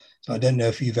So I don't know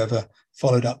if you've ever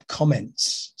followed up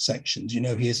comments sections.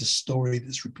 Here's a story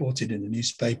that's reported in a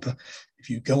newspaper. If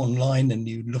you go online and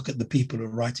you look at the people who are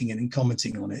writing it and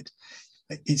commenting on it,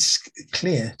 it's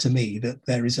clear to me that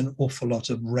there is an awful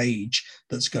lot of rage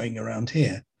that's going around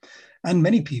here. And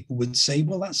many people would say,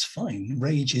 well, that's fine.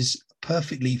 Rage is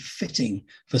perfectly fitting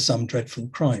for some dreadful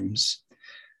crimes.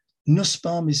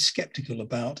 Nussbaum is skeptical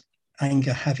about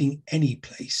anger having any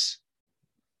place.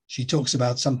 She talks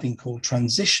about something called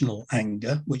transitional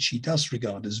anger, which she does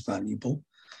regard as valuable.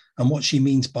 And what she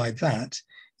means by that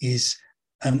is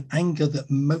an anger that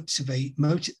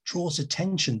draws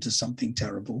attention to something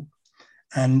terrible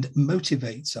and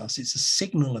motivates us. It's a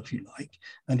signal, if you like,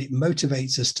 and it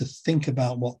motivates us to think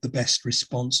about what the best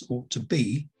response ought to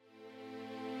be.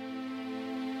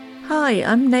 Hi,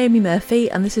 I'm Naomi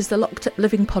Murphy, and this is the Locked Up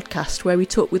Living podcast, where we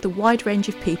talk with a wide range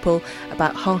of people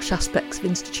about harsh aspects of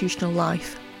institutional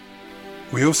life.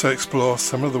 We also explore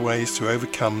some of the ways to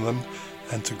overcome them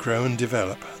and to grow and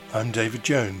develop. I'm David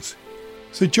Jones.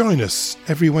 So join us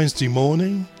every Wednesday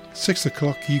morning, 6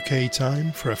 o'clock UK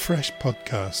time, for a fresh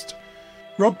podcast.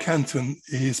 Rob Canton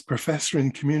is Professor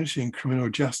in Community and Criminal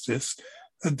Justice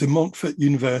at De Montfort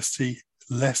University,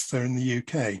 Leicester in the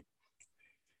UK.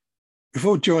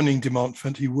 Before joining De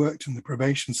Montfort, he worked in the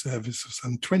probation service for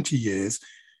some 20 years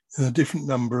in a different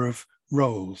number of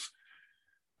roles.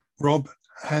 Rob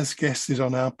has guested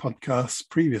on our podcasts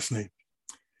previously.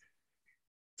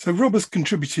 So Rob has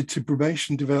contributed to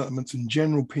probation development and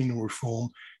general penal reform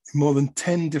in more than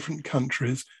 10 different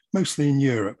countries, mostly in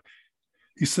Europe.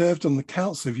 He served on the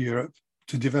Council of Europe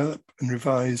to develop and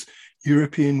revise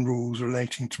European rules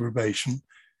relating to probation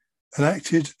and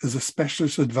acted as a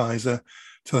specialist advisor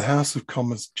to the House of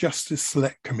Commons Justice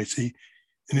Select Committee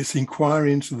in its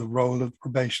inquiry into the role of the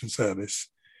probation service.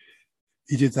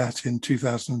 He did that in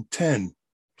 2010.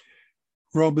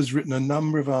 Rob has written a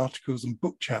number of articles and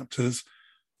book chapters,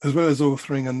 as well as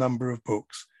authoring a number of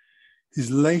books.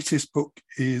 His latest book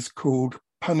is called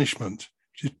Punishment,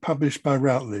 which is published by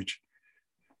Routledge.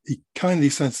 He kindly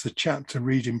sent us a chapter to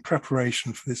read in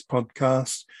preparation for this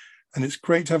podcast, and it's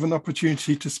great to have an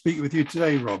opportunity to speak with you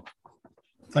today, Rob.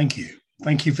 Thank you.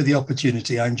 Thank you for the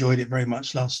opportunity. I enjoyed it very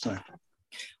much last time.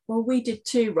 Well, we did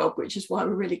too, Rob, which is why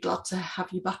we're really glad to have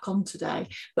you back on today.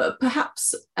 But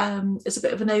perhaps as a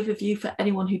bit of an overview for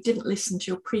anyone who didn't listen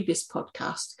to your previous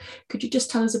podcast, could you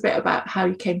just tell us a bit about how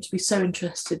you came to be so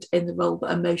interested in the role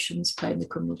that emotions play in the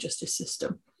criminal justice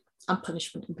system and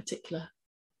punishment in particular?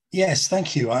 Yes,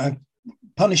 thank you.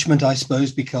 Punishment, I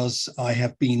suppose, because I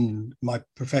have been, my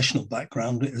professional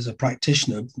background as a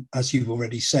practitioner, as you've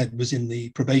already said, was in the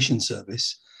probation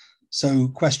service. So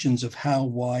questions of how,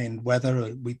 why, and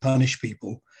whether we punish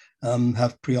people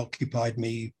have preoccupied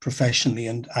me professionally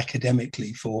and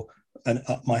academically for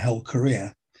my whole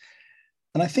career.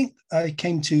 And I think I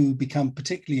came to become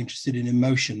particularly interested in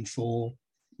emotion for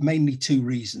mainly two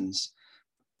reasons.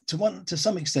 To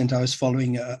some extent, I was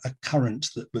following a current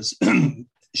that was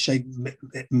shaped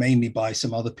mainly by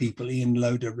some other people, Ian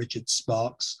Loder, Richard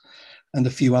Sparks, and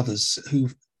a few others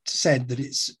who've said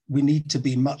that we need to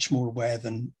be much more aware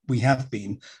than we have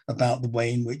been about the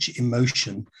way in which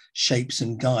emotion shapes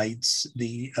and guides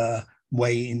the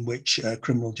way in which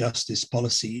criminal justice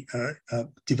policy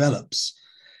develops.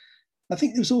 I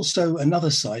think there's also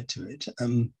another side to it.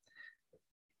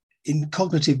 In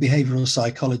cognitive behavioral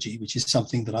psychology, which is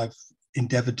something that I've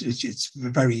endeavored, it's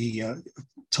very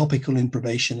topical in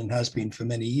probation and has been for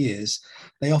many years.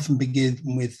 They often begin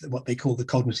with what they call the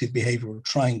cognitive behavioral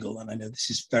triangle. And I know this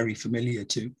is very familiar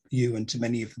to you and to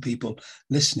many of the people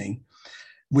listening,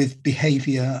 with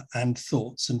behavior and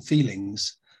thoughts and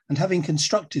feelings. And having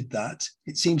constructed that,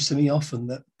 it seems to me often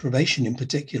that probation in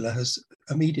particular has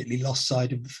immediately lost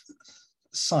sight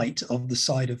of the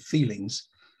side of feelings,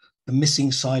 the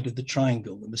missing side of the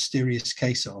triangle, the mysterious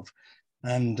case of.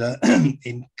 And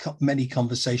in many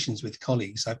conversations with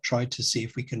colleagues, I've tried to see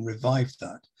if we can revive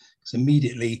that. Because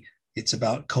immediately it's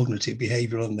about cognitive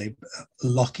behavioral, and they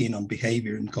lock in on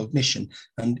behavior and cognition,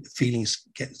 and feelings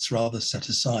gets rather set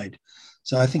aside.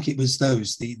 So I think it was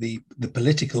the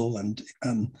political and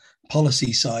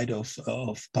policy side of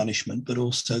punishment, but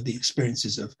also the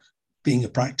experiences of being a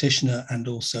practitioner and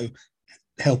also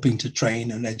helping to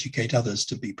train and educate others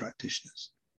to be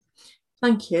practitioners.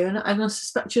 Thank you. And I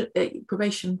suspect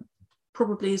probation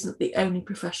probably isn't the only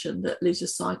profession that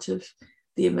loses sight of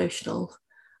the emotional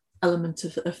element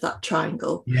of that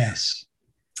triangle. Yes.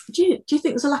 Do you think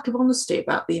there's a lack of honesty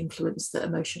about the influence that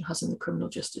emotion has in the criminal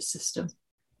justice system?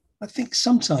 I think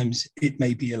sometimes it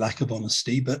may be a lack of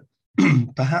honesty, but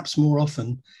perhaps more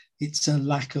often it's a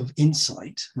lack of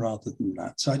insight rather than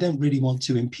that. So I don't really want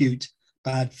to impute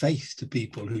bad faith to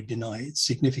people who deny its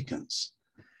significance.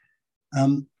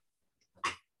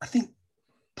 I think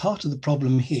part of the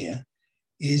problem here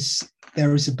is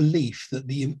there is a belief that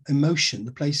the emotion,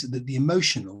 the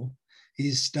emotional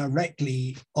is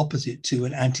directly opposite to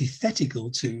and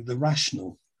antithetical to the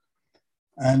rational.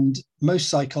 And most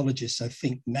psychologists, I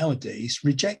think, nowadays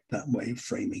reject that way of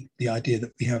framing, the idea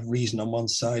that we have reason on one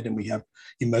side and we have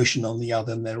emotion on the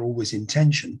other, and they're always in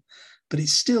tension. But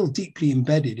it's still deeply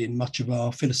embedded in much of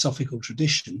our philosophical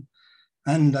tradition.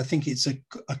 And I think it's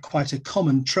quite a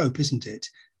common trope, isn't it,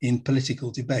 in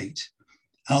political debate.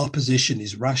 Our position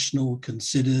is rational,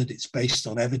 considered, it's based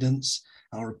on evidence.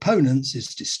 Our opponents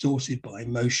is distorted by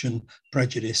emotion,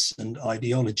 prejudice, and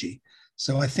ideology.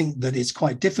 So I think that it's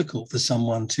quite difficult for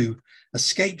someone to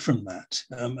escape from that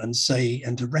and say,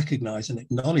 and to recognize and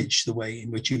acknowledge the way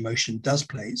in which emotion does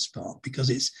play its part,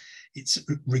 because it's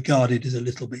regarded as a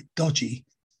little bit dodgy.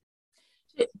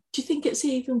 Do you think it's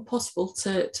even possible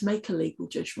to make a legal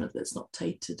judgment that's not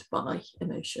tainted by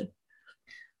emotion?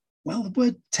 Well, the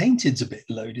word tainted's a bit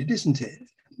loaded, isn't it?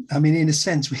 I mean, in a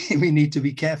sense, we need to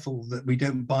be careful that we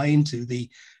don't buy into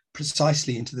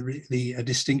precisely into the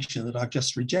distinction that I've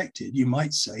just rejected. You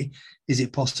might say, is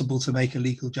it possible to make a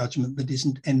legal judgment that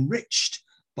isn't enriched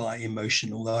by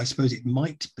emotion? Although I suppose it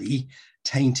might be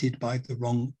tainted by the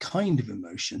wrong kind of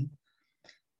emotion.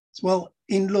 Well,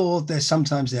 in law, there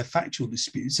are factual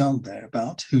disputes, aren't there,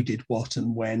 about who did what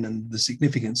and when and the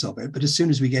significance of it. But as soon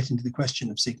as we get into the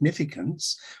question of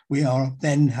significance, we are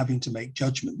then having to make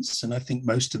judgments. And I think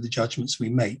most of the judgments we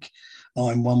make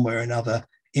are in one way or another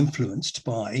influenced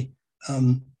by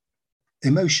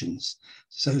emotions.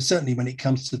 So certainly when it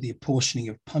comes to the apportioning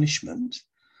of punishment,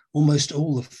 almost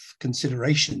all the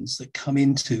considerations that come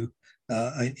into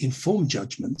informed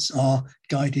judgments are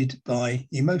guided by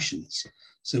emotions.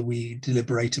 So we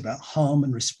deliberate about harm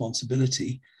and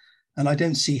responsibility. And I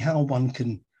don't see how one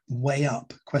can weigh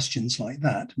up questions like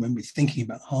that when we're thinking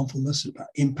about harmfulness, about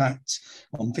impacts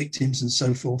on victims and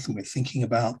so forth. And we're thinking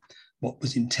about what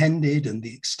was intended and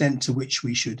the extent to which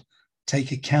we should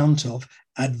take account of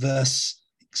adverse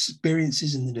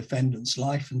experiences in the defendant's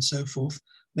life and so forth.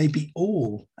 Maybe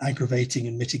all aggravating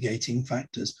and mitigating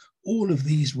factors. All of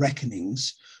these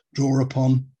reckonings draw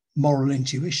upon moral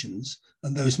intuitions,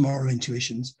 and those moral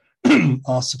intuitions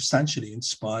are substantially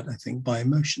inspired, I think, by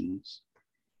emotions.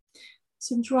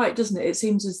 Seems right, doesn't it? It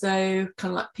seems as though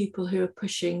kind of like people who are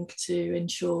pushing to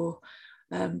ensure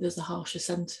there's a harsher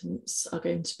sentence are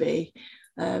going to be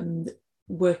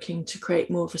working to create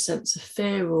more of a sense of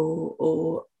fear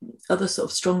or other sort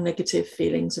of strong negative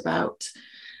feelings about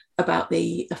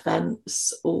the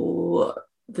offence, or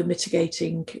the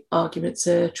mitigating arguments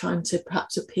are trying to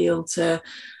perhaps appeal to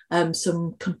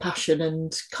some compassion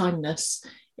and kindness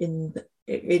in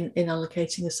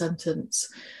allocating a sentence.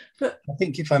 But I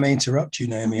think, if I may interrupt you,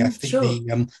 Naomi, I think sure.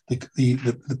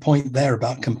 the point there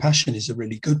about compassion is a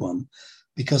really good one,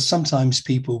 because sometimes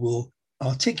people will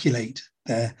articulate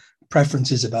their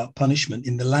preferences about punishment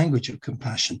in the language of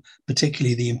compassion,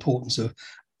 particularly the importance of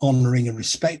honouring and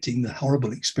respecting the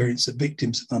horrible experience that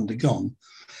victims have undergone.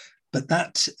 But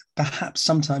that perhaps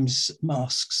sometimes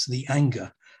masks the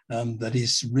anger that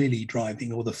is really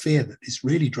driving, or the fear that is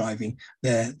really driving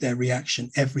their reaction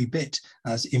every bit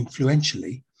as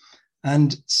influentially.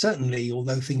 And certainly,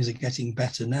 although things are getting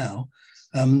better now,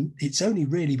 it's only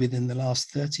really within the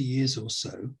last 30 years or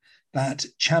so that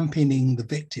championing the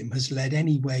victim has led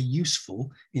anywhere useful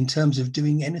in terms of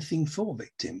doing anything for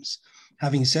victims.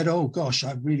 Having said, oh gosh,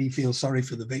 I really feel sorry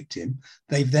for the victim,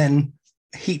 they've then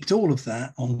heaped all of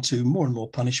that onto more and more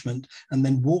punishment and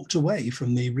then walked away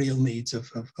from the real needs of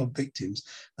victims,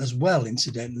 as well,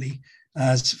 incidentally,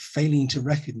 as failing to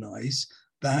recognize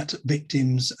that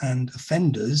victims and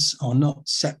offenders are not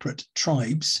separate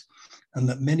tribes, and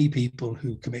that many people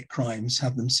who commit crimes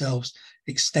have themselves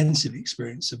extensive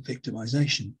experience of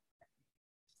victimization.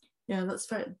 Yeah, that's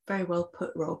very, very well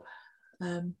put, Rob.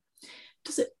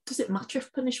 Does it matter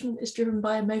if punishment is driven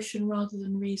by emotion rather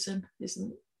than reason?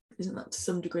 Isn't that to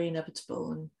some degree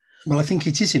inevitable? Well, I think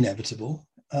it is inevitable.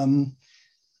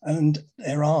 And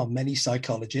there are many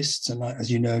psychologists, and as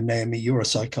you know, Naomi, you're a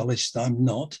psychologist, I'm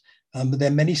not, but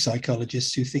there are many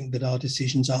psychologists who think that our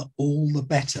decisions are all the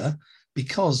better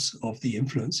because of the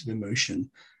influence of emotion,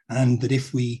 and that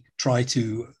if we try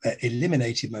to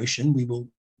eliminate emotion, we will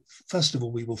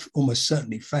almost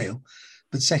certainly fail.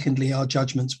 But secondly, our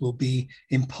judgments will be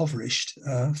impoverished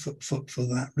for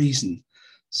that reason.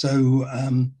 So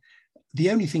the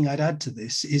only thing I'd add to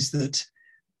this is that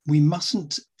we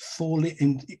mustn't fall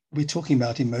in. We're talking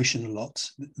about emotion a lot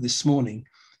this morning.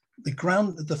 The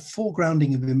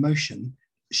foregrounding of emotion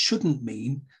shouldn't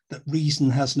mean that reason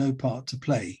has no part to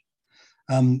play.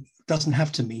 Doesn't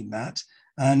have to mean that.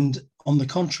 And on the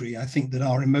contrary, I think that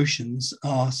our emotions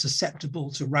are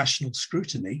susceptible to rational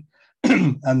scrutiny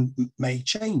and may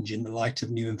change in the light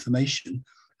of new information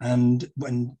and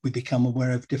when we become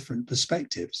aware of different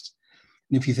perspectives.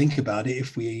 And if you think about it,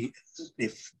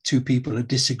 if two people are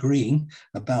disagreeing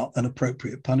about an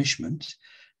appropriate punishment,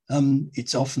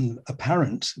 it's often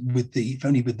apparent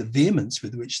only with the vehemence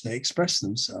with which they express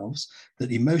themselves,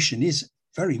 that emotion is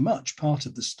very much part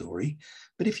of the story.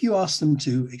 But if you ask them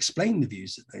to explain the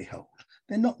views that they hold,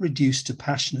 they're not reduced to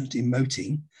passionate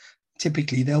emoting.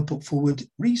 Typically, they'll put forward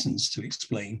reasons to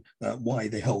explain why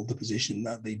they hold the position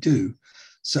that they do.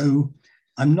 So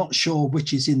I'm not sure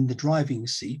which is in the driving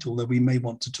seat, although we may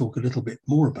want to talk a little bit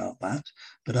more about that.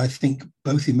 But I think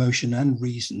both emotion and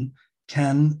reason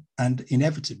can, and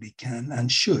inevitably can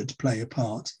and should, play a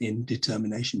part in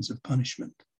determinations of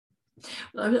punishment.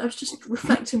 Well, I was just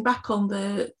reflecting back on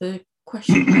the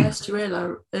question I asked you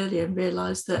earlier and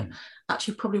realised that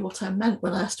actually probably what I meant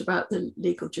when I asked about the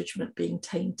legal judgment being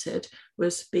tainted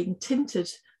was being tinted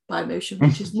by emotion,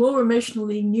 which is more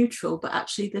emotionally neutral, but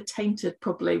actually the tainted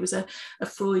probably was a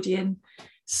Freudian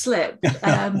slip.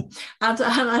 And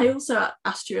I also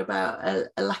asked you about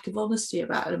a lack of honesty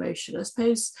about an emotion. I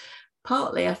suppose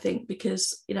partly I think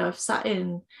because, I've sat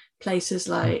in places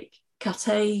like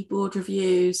Cathay board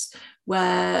reviews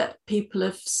where people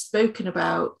have spoken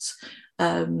about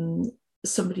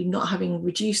somebody not having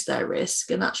reduced their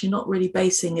risk and actually not really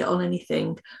basing it on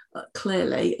anything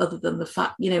clearly other than the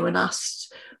fact, when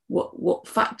asked what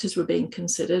factors were being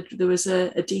considered, there was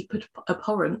a deep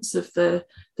abhorrence of the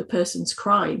person's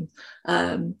crime.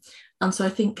 And so I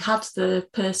think had the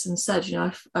person said,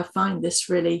 I find this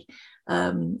really,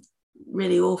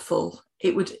 really awful,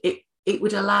 it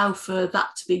would allow for that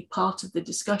to be part of the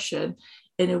discussion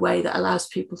in a way that allows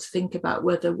people to think about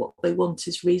whether what they want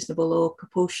is reasonable or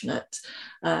proportionate,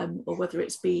 or whether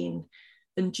it's being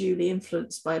unduly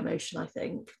influenced by emotion, I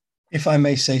think. If I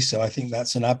may say so, I think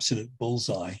that's an absolute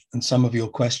bullseye. And some of your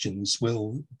questions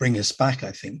will bring us back,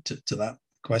 I think, to that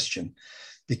question,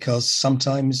 because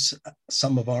sometimes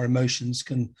some of our emotions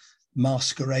can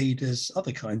masquerade as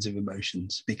other kinds of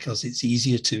emotions because it's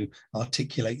easier to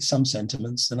articulate some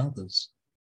sentiments than others.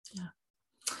 Yeah.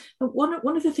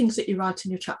 One of the things that you write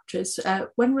in your chapters,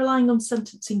 when relying on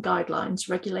sentencing guidelines,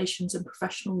 regulations and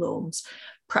professional norms,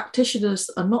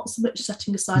 practitioners are not so much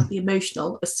setting aside the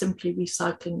emotional as simply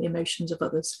recycling the emotions of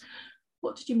others.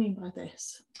 What did you mean by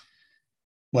this?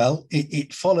 Well,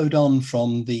 it followed on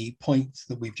from the point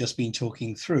that we've just been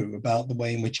talking through about the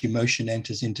way in which emotion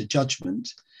enters into judgment.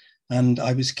 And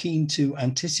I was keen to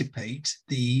anticipate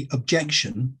the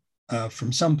objection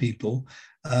from some people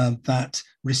that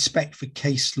respect for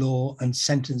case law and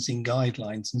sentencing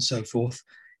guidelines and so forth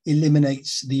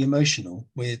eliminates the emotional,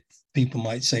 where people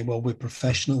might say, well, we're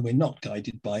professional, we're not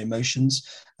guided by emotions.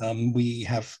 We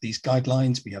have these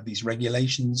guidelines, we have these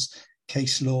regulations,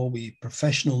 case law, we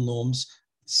professional norms.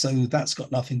 So that's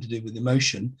got nothing to do with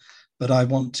emotion. But I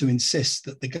want to insist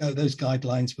that those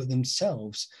guidelines were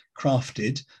themselves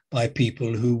crafted by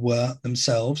people who were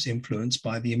themselves influenced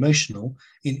by the emotional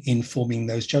in forming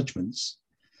those judgments.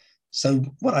 So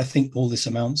what I think all this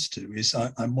amounts to is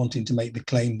I'm wanting to make the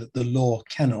claim that the law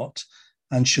cannot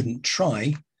and shouldn't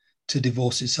try to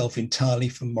divorce itself entirely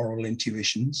from moral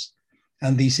intuitions.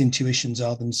 And these intuitions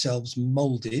are themselves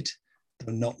molded,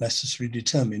 though not necessarily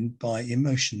determined, by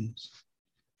emotions.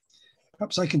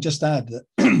 Perhaps I can just add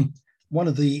that one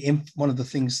of the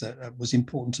things that was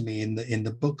important to me in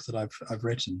the book that I've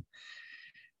written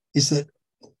is that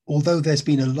although there's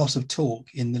been a lot of talk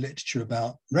in the literature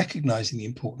about recognizing the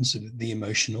importance of the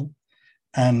emotional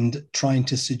and trying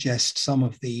to suggest some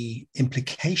of the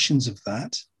implications of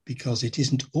that, because it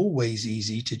isn't always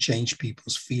easy to change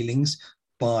people's feelings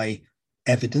by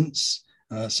evidence,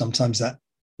 sometimes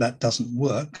that doesn't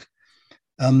work.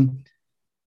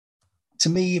 To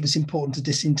me, it was important to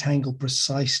disentangle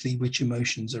precisely which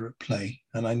emotions are at play.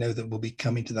 And I know that we'll be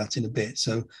coming to that in a bit.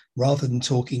 So rather than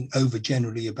talking over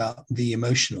generally about the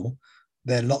emotional,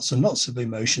 there are lots and lots of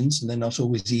emotions, and they're not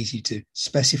always easy to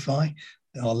specify.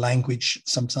 Our language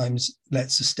sometimes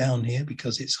lets us down here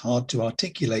because it's hard to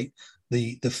articulate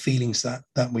the feelings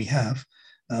that we have.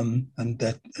 And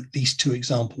there are at least two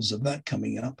examples of that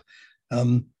coming up.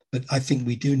 But I think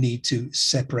we do need to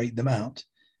separate them out.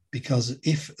 Because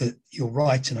if you're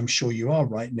right, and I'm sure you are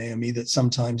right, Naomi, that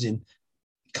sometimes in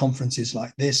conferences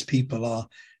like this, people are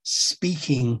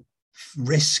speaking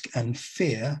risk and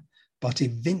fear, but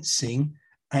evincing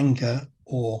anger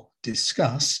or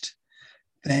disgust,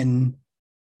 then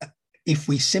if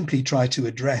we simply try to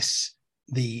address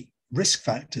the risk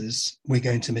factors, we're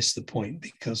going to miss the point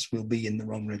because we'll be in the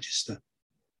wrong register.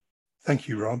 Thank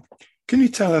you, Rob. Can you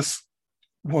tell us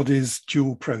what is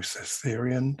dual process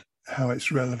theory and how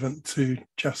it's relevant to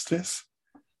justice?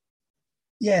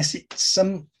 Yes, it's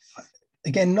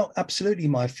again, not absolutely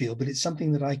my field, but it's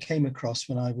something that I came across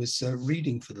when I was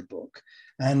reading for the book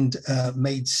and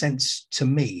made sense to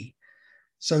me.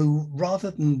 So rather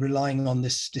than relying on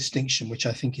this distinction, which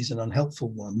I think is an unhelpful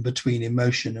one, between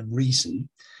emotion and reason,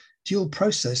 dual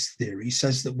process theory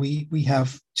says that we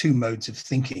have two modes of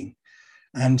thinking.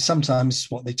 And sometimes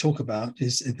what they talk about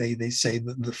is they say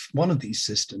that one of these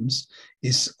systems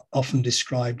is often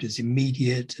described as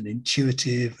immediate and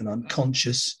intuitive and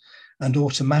unconscious and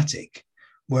automatic,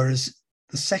 whereas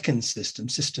the second system,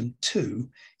 system 2,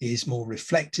 is more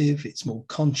reflective, it's more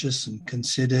conscious and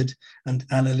considered and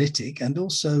analytic, and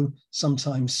also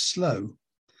sometimes slow.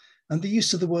 And the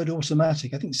use of the word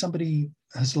automatic, I think somebody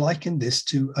has likened this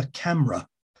to a camera.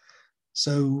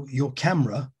 So your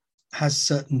camera has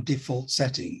certain default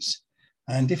settings.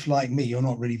 And if, like me, you're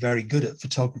not really very good at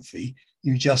photography,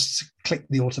 you just click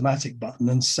the automatic button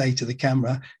and say to the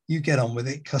camera, you get on with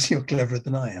it because you're cleverer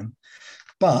than I am.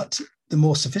 But the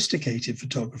more sophisticated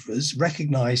photographers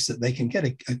recognize that they can get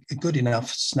a good enough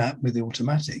snap with the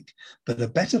automatic, but a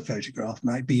better photograph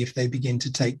might be if they begin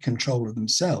to take control of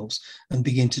themselves and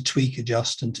begin to tweak,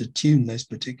 adjust, and to tune those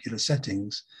particular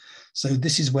settings. So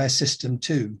this is where system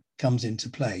 2 comes into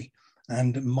play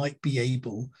and might be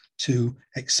able to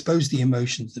expose the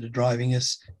emotions that are driving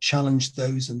us, challenge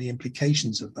those and the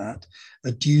implications of that,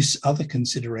 adduce other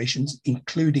considerations,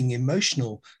 including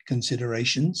emotional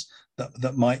considerations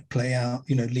that might play out,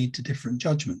 lead to different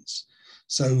judgments.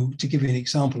 So to give you an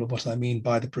example of what I mean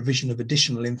by the provision of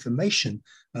additional information,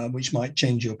 which might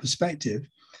change your perspective,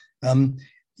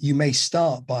 you may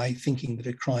start by thinking that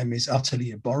a crime is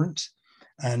utterly abhorrent,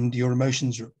 and your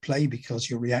emotions are at play because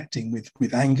you're reacting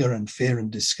with anger and fear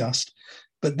and disgust.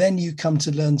 But then you come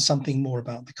to learn something more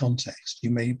about the context. You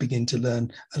may begin to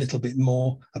learn a little bit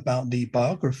more about the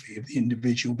biography of the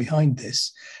individual behind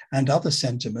this and other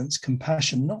sentiments,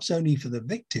 compassion, not only for the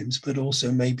victims, but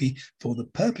also maybe for the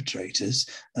perpetrators,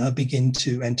 begin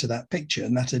to enter that picture.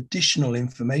 And that additional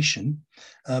information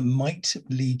might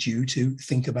lead you to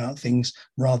think about things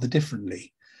rather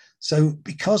differently. So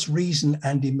because reason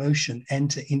and emotion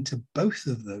enter into both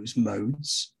of those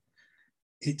modes,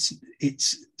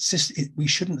 we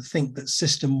shouldn't think that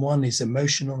system 1 is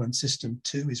emotional and system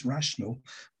 2 is rational.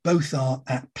 Both are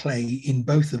at play in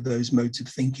both of those modes of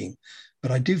thinking.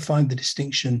 But I do find the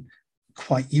distinction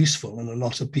quite useful, and a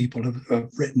lot of people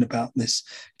have written about this.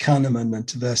 Kahneman and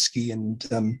Tversky and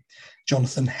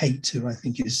Jonathan Haidt, who I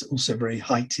think is also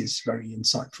is very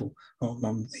insightful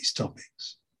on these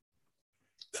topics.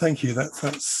 Thank you.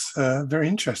 That's very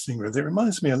interesting, Ruth. It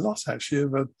reminds me a lot, actually,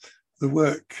 of the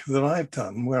work that I've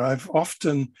done, where I've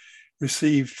often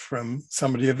received from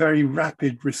somebody a very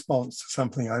rapid response to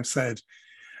something I've said.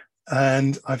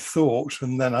 And I've thought,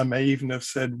 and then I may even have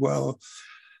said, well,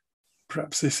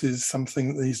 perhaps this is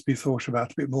something that needs to be thought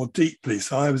about a bit more deeply.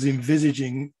 So I was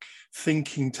envisaging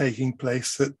thinking taking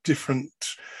place at different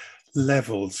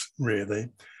levels, really.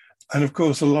 And of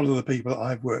course, a lot of the people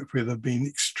I've worked with have been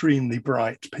extremely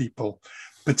bright people,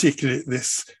 particularly at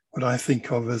this, what I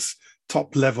think of as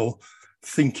top level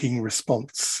thinking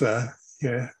response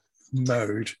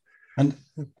mode. And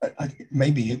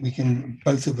maybe we can,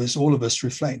 all of us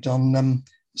reflect on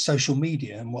social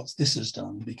media and what this has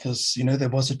done, because there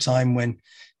was a time when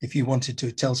if you wanted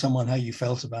to tell someone how you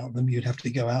felt about them, you'd have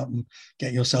to go out and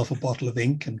get yourself a bottle of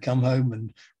ink and come home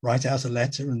and write out a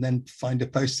letter and then find a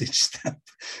postage stamp,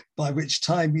 by which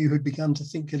time you had begun to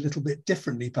think a little bit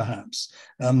differently perhaps.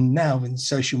 Now in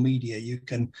social media you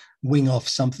can wing off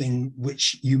something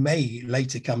which you may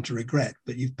later come to regret,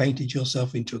 but you've painted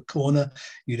yourself into a corner.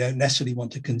 You don't necessarily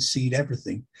want to concede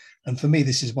everything. And for me,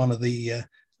 this is one of the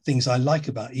things I like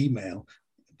about email.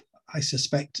 I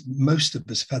suspect most of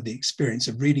us have had the experience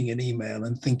of reading an email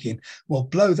and thinking, well,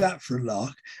 blow that for a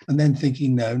lark, and then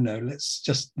thinking, no, let's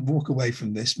just walk away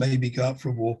from this, maybe go out for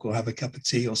a walk or have a cup of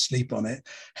tea or sleep on it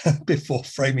before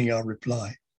framing our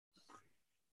reply.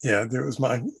 Yeah, there was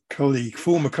my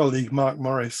former colleague, Mark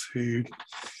Morris, who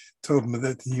told me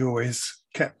that he always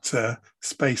kept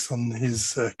space on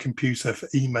his computer for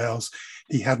emails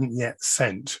he hadn't yet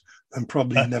sent and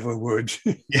probably never would.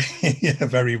 Yeah,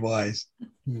 very wise.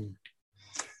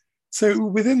 So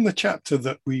within the chapter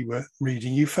that we were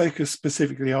reading, you focus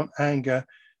specifically on anger,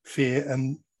 fear,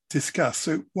 and disgust.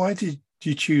 So why did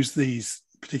you choose these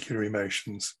particular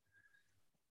emotions?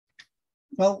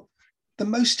 Well, the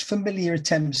most familiar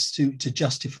attempts to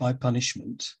justify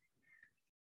punishment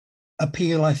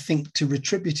appeal, I think, to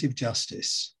retributive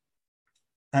justice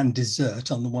and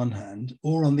desert on the one hand,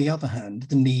 or on the other hand,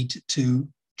 the need to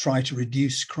try to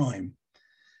reduce crime.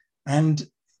 And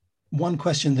one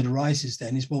question that arises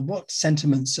then is, well, what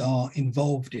sentiments are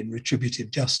involved in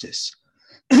retributive justice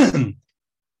and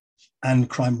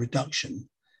crime reduction?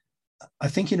 I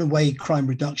think in a way, crime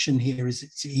reduction here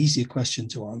it's an easier question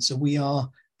to answer. We are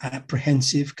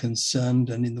apprehensive, concerned,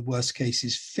 and in the worst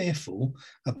cases, fearful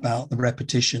about the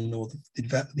repetition or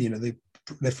the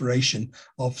proliferation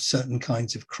of certain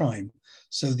kinds of crime.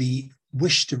 So the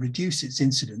wish to reduce its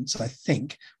incidence, I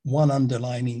think one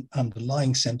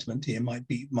underlying sentiment here might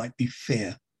be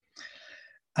fear.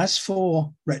 As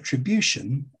for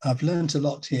retribution, I've learned a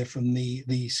lot here from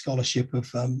the scholarship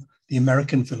of the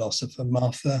American philosopher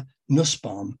Martha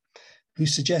Nussbaum, who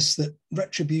suggests that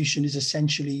retribution is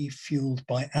essentially fueled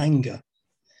by anger.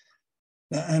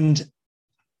 And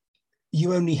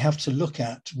you only have to look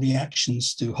at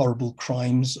reactions to horrible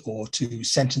crimes or to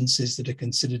sentences that are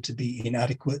considered to be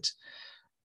inadequate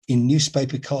in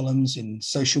newspaper columns, in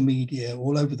social media,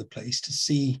 all over the place, to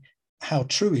see how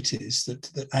true it is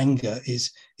that anger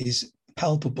is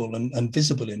palpable and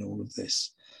visible in all of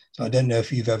this. So I don't know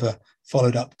if you've ever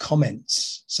followed up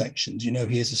comments sections.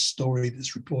 Here's a story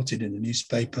that's reported in a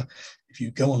newspaper. If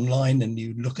you go online and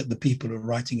you look at the people who are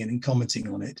writing it and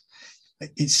commenting on it,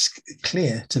 it's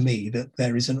clear to me that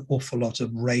there is an awful lot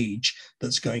of rage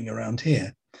that's going around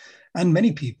here. And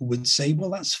many people would say, well,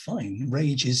 that's fine.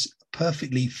 Rage is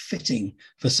perfectly fitting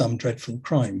for some dreadful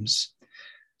crimes.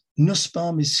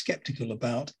 Nussbaum is skeptical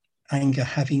about anger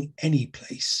having any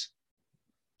place.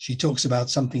 She talks about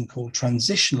something called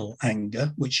transitional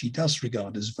anger, which she does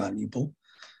regard as valuable.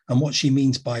 And what she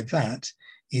means by that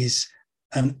is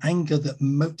an anger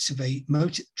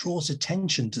that draws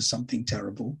attention to something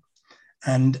terrible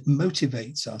and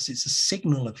motivates us. It's a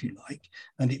signal, if you like,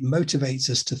 and it motivates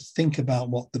us to think about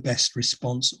what the best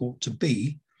response ought to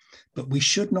be. But we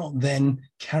should not then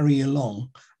carry along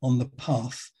on the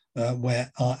path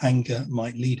where our anger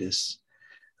might lead us.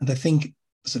 And I think,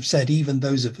 as I've said, even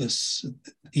those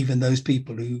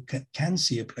people who can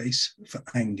see a place for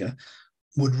anger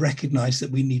would recognize that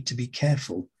we need to be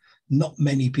careful. Not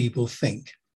many people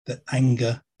think that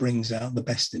anger brings out the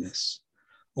best in us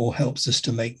or helps us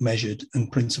to make measured and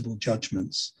principled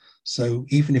judgments. So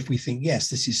even if we think, yes,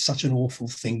 this is such an awful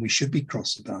thing, we should be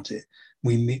cross about it,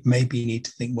 we maybe need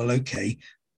to think, well, okay,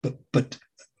 but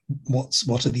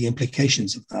what are the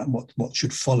implications of that? What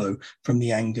should follow from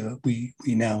the anger we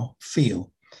now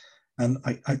feel? And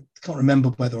I can't remember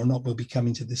whether or not we'll be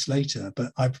coming to this later,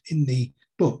 but in the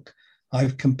book,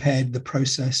 I've compared the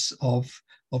process of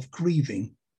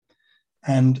grieving.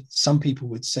 And some people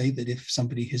would say that if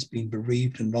somebody has been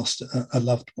bereaved and lost a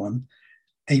loved one,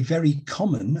 a very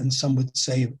common, and some would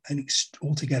say an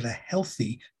altogether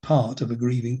healthy part of a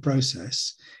grieving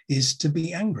process is to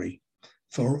be angry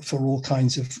for all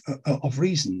kinds of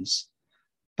reasons.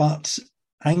 But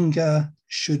anger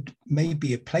should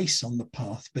maybe a place on the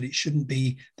path, but it shouldn't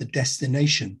be the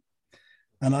destination.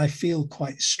 And I feel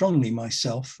quite strongly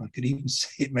myself, I could even say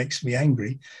it makes me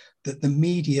angry, that the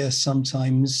media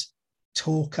sometimes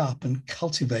talk up and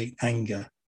cultivate anger.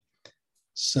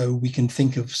 So we can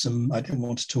think of some, I don't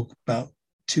want to talk about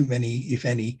too many, if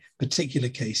any, particular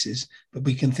cases, but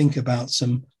we can think about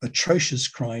some atrocious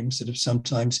crimes that have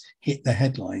sometimes hit the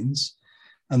headlines.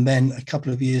 And then a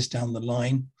couple of years down the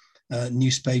line,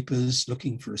 newspapers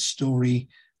looking for a story,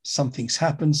 something's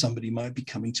happened, somebody might be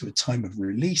coming to a time of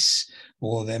release,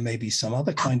 or there may be some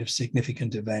other kind of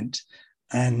significant event,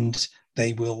 and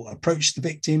they will approach the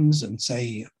victims and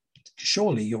say,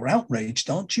 surely you're outraged,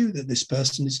 aren't you, that this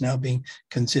person is now being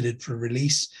considered for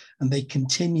release? And they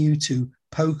continue to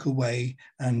poke away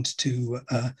and to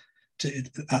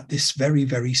at this very,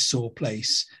 very sore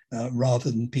place,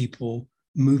 rather than people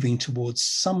moving towards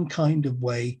some kind of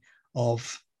way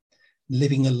of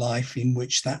living a life in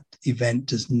which that event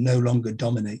does no longer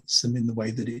dominates them in the way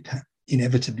that it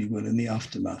inevitably will in the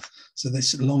aftermath. So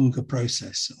this longer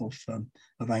process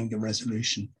of anger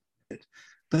resolution.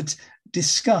 But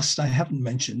disgust, I haven't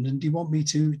mentioned, and do you want me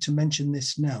to mention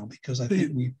this now? Because I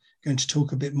think we're going to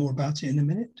talk a bit more about it in a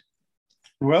minute.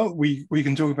 Well, we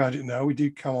can talk about it now. We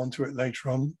do come on to it later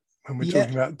on when we're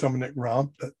talking about Dominic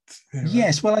Raab. But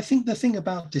yes, well, I think the thing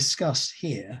about disgust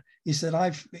here is that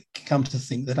I've come to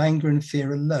think that anger and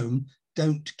fear alone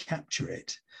don't capture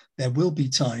it. There will be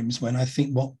times when I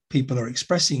think what people are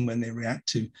expressing when they react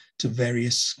to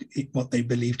various, what they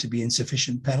believe to be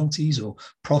insufficient penalties or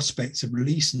prospects of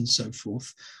release and so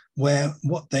forth, where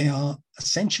what they are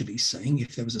essentially saying,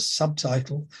 if there was a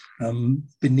subtitle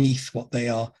beneath what they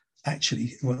are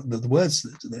actually, well, the words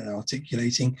that they're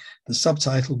articulating, the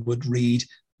subtitle would read,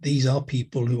 "These are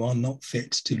people who are not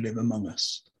fit to live among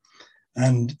us."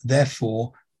 And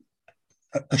therefore,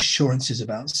 assurances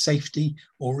about safety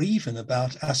or even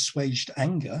about assuaged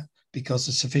anger because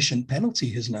a sufficient penalty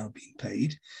has now been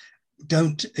paid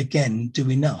don't again do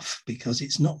enough, because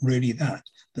it's not really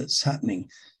that's happening.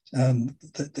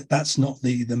 That's not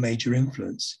the major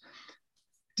influence.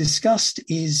 Disgust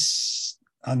is,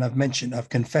 and I've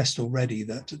confessed already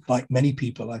that, like many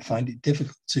people, I find it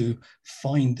difficult to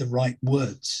find the right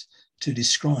words to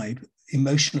describe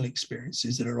emotional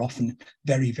experiences that are often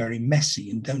very, very messy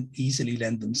and don't easily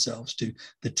lend themselves to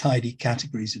the tidy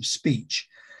categories of speech.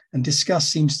 And disgust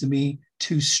seems to me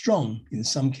too strong in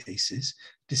some cases.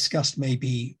 Disgust may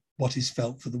be what is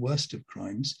felt for the worst of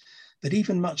crimes, but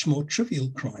even much more trivial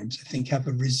crimes, I think,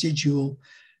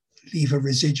 leave a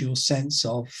residual sense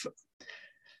of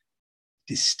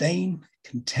disdain,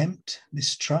 contempt,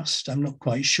 mistrust, I'm not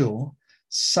quite sure,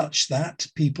 such that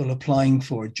people applying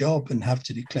for a job and have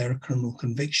to declare a criminal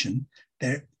conviction,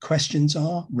 their questions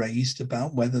are raised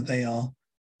about whether they are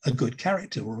a good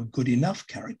character or a good enough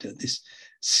character. This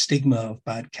stigma of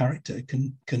bad character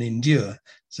can endure.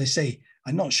 As I say,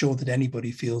 I'm not sure that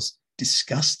anybody feels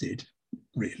disgusted,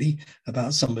 really,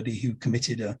 about somebody who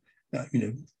committed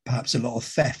perhaps a lot of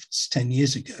thefts 10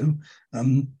 years ago,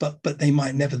 but they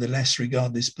might nevertheless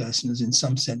regard this person as in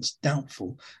some sense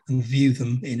doubtful and view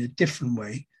them in a different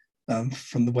way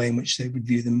from the way in which they would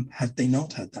view them had they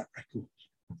not had that record.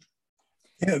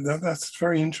 Yeah, that's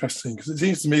very interesting, because it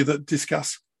seems to me that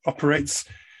disgust operates,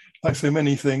 like so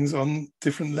many things, on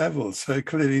different levels. So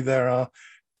clearly there are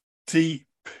deep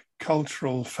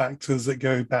cultural factors that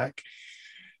go back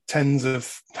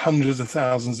hundreds of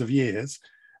thousands of years,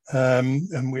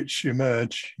 and which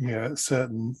emerge, at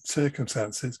certain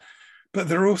circumstances.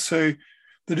 But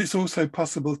it's also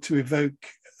possible to evoke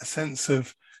a sense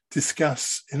of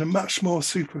disgust in a much more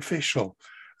superficial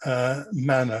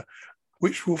manner,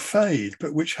 which will fade,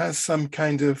 but which has some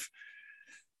kind of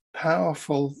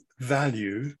powerful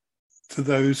value to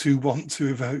those who want to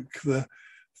evoke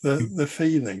the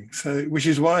feeling. So, which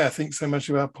is why I think so much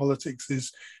of our politics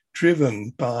is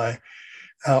driven by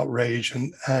outrage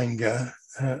and anger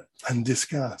and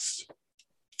disgust.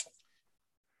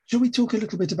 Shall we talk a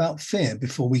little bit about fear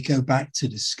before we go back to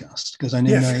disgust? Because I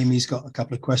know Naomi's got a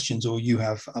couple of questions, or you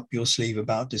have up your sleeve,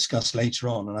 about disgust later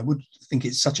on. And I would think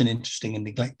it's such an interesting and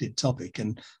neglected topic,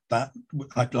 and that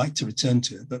I'd like to return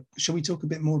to it. But shall we talk a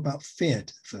bit more about fear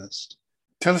first?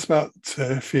 Tell us about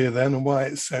fear then, and why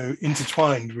it's so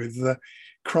intertwined with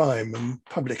crime and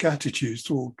public attitudes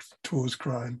towards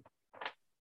crime.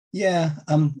 Yeah,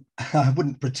 I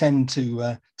wouldn't pretend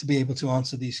to be able to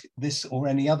answer this or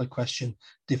any other question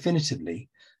definitively,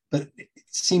 but it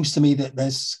seems to me that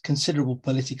there's considerable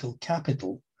political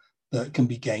capital that can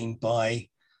be gained by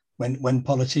when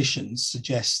politicians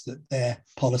suggest that their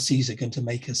policies are going to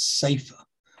make us safer,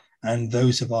 and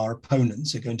those of our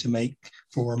opponents are going to make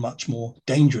for a much more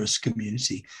dangerous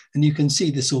community. And you can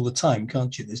see this all the time,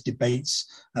 can't you? There's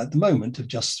debates at the moment have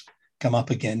just come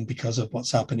up again because of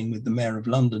what's happening with the Mayor of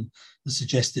London, has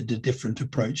suggested a different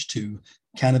approach to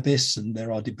cannabis, and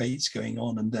there are debates going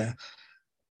on. And there,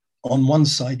 on one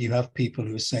side, you have people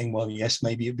who are saying, well, yes,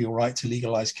 maybe it'd be all right to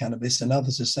legalize cannabis, and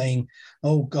others are saying,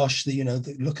 oh gosh,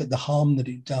 look at the harm that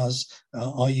it does.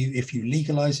 If you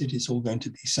legalize it, it's all going to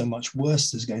be so much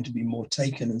worse. There's going to be more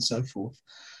taken, and so forth.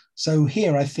 So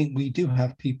here, I think we do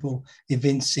have people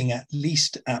evincing at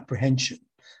least apprehension.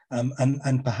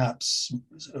 And perhaps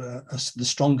the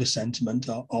stronger sentiment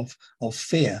of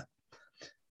fear.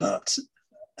 But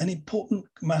an important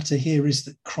matter here is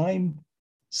that crime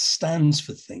stands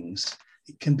for things.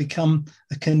 It can become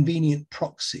a convenient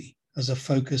proxy as a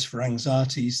focus for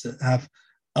anxieties that have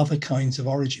other kinds of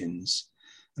origins.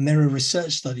 And there are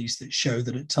research studies that show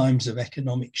that at times of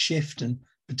economic shift and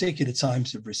particular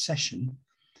times of recession,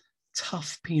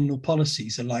 tough penal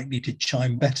policies are likely to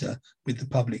chime better with the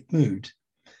public mood.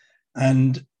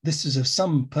 And this is of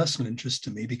some personal interest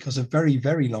to me, because a very,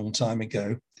 very long time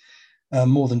ago,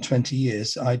 more than 20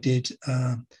 years, I did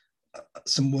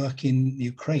some work in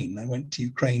Ukraine. I went to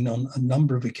Ukraine on a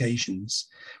number of occasions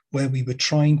where we were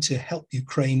trying to help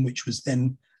Ukraine, which was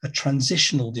then a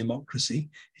transitional democracy.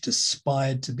 It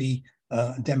aspired to be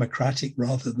democratic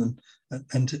rather than,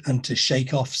 and to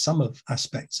shake off some of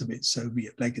aspects of its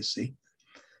Soviet legacy.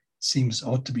 Seems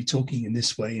odd to be talking in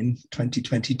this way in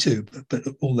 2022, but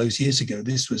all those years ago,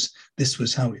 this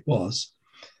was how it was.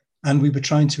 And we were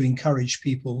trying to encourage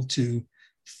people to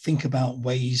think about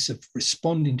ways of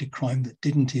responding to crime that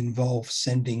didn't involve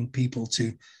sending people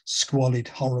to squalid,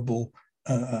 horrible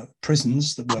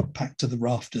prisons that were packed to the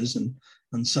rafters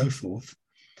and so forth.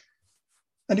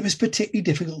 And it was particularly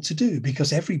difficult to do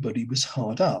because everybody was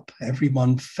hard up.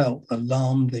 Everyone felt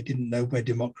alarmed. They didn't know where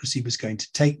democracy was going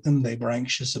to take them. They were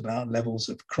anxious about levels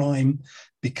of crime.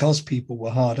 Because people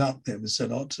were hard up, there was a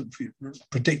lot of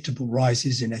predictable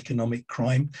rises in economic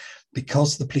crime.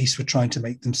 Because the police were trying to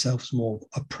make themselves more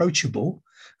approachable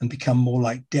and become more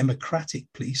like democratic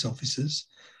police officers,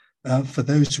 for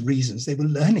those reasons, they were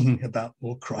learning about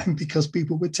more crime because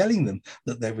people were telling them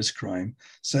that there was crime.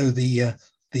 So the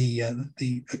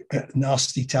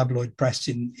nasty tabloid press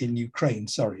in Ukraine,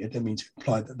 sorry, I don't mean to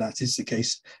imply that that is the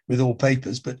case with all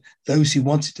papers, but those who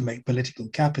wanted to make political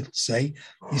capital say,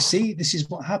 you see, this is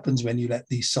what happens when you let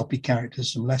these soppy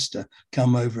characters from Leicester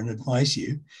come over and advise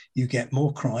you. You get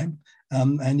more crime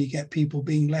and you get people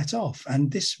being let off.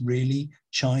 And this really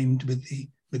chimed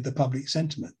with the public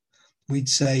sentiment. We'd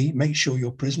say, make sure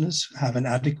your prisoners have an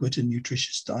adequate and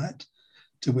nutritious diet.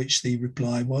 To which the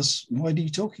reply was, what are you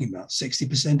talking about?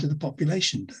 60% of the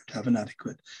population don't have an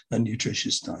adequate and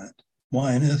nutritious diet.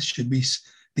 Why on earth should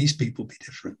these people be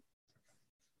different?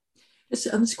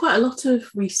 There's quite a lot of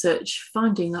research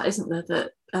finding that, isn't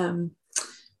there, that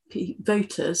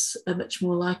voters are much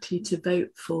more likely to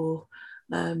vote for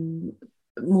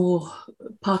more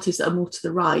parties that are more to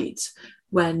the right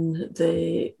when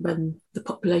the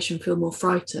population feel more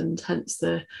frightened, hence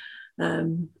the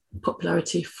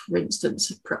popularity, for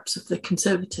instance, perhaps of the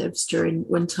Conservatives during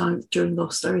the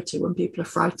austerity, when people are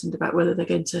frightened about whether they're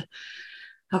going to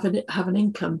have an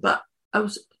income. But I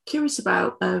was curious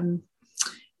about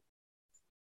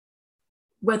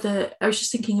whether, I was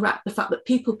just thinking about the fact that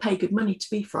people pay good money to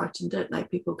be frightened, don't they?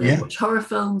 People go and watch horror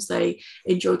films, they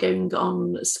enjoy going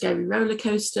on scary roller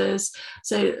coasters.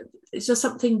 So is there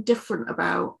something different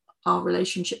about our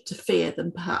relationship to fear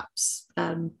than perhaps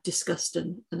disgust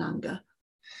and anger?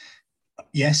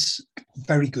 Yes,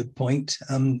 very good point.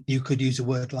 You could use a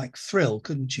word like thrill,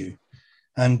 couldn't you?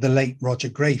 And the late Roger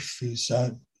Grafe, who's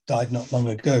died not long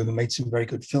ago, who made some very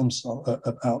good films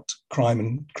about crime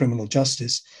and criminal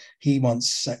justice, he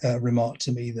once remarked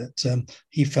to me that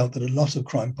he felt that a lot of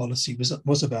crime policy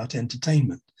was about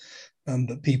entertainment,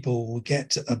 that people will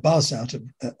get a buzz out of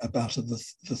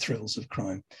the thrills of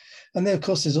crime. And then, of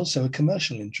course, there's also a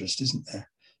commercial interest, isn't there?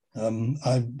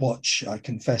 I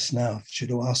confess now, should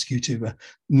ask you to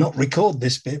not record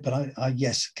this bit, but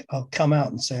I'll come out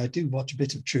and say I do watch a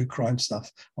bit of true crime stuff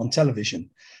on television.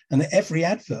 And at every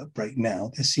advert break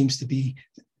now, there seems to be,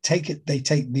 they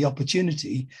take the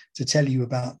opportunity to tell you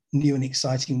about new and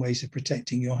exciting ways of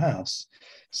protecting your house.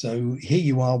 So here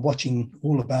you are watching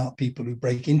all about people who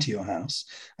break into your house,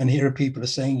 and here are people are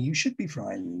saying you should be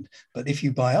frightened, but if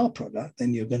you buy our product,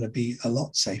 then you're going to be a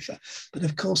lot safer. But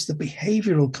of course, the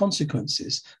behavioral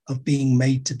consequences of being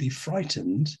made to be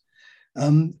frightened,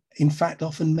 in fact,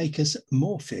 often make us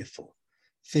more fearful.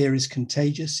 Fear is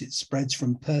contagious. It spreads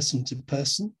from person to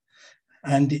person,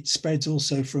 and it spreads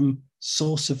also from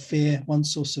one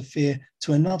source of fear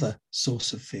to another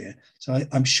source of fear. So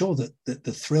I'm sure that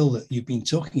the thrill that you've been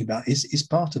talking about is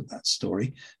part of that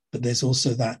story, but there's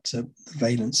also that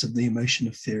valence of the emotion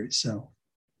of fear itself.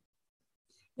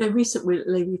 Yeah,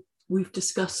 recently we've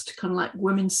discussed kind of like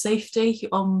women's safety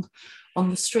on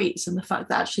the streets, and the fact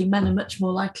that actually men are much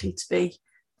more likely to be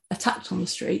attacked on the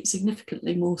street,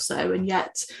 significantly more so, and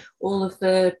yet all of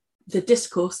the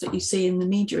discourse that you see in the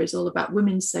media is all about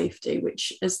women's safety,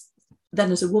 which as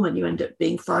a woman you end up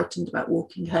being frightened about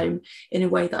walking home in a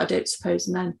way that I don't suppose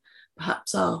men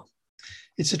perhaps are.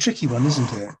 It's a tricky one,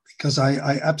 isn't it? Because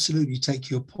I absolutely take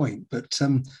your point, but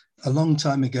a long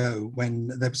time ago, when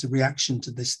there was a reaction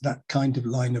to that kind of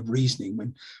line of reasoning,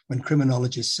 when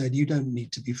criminologists said you don't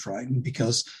need to be frightened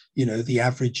because the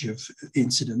average of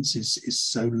incidents is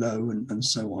so low and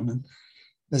so on. And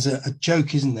there's a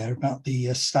joke, isn't there, about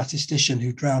the statistician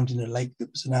who drowned in a lake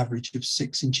that was an average of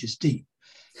 6 inches deep.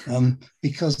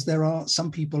 Because some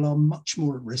people are much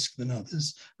more at risk than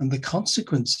others, and the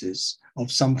consequences of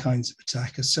some kinds of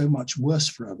attack are so much worse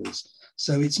for others.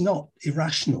 So it's not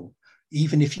irrational,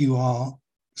 even if you are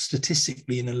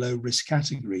statistically in a low risk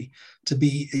category, to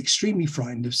be extremely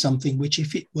frightened of something which,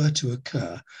 if it were to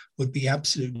occur, would be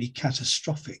absolutely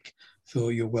catastrophic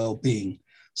for your well-being.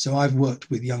 So I've worked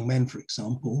with young men, for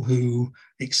example, who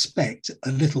expect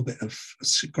a little bit of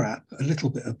scrap, a little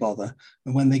bit of bother.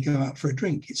 And when they go out for a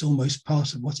drink, it's almost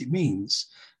part of what it means.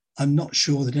 I'm not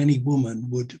sure that any woman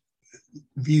would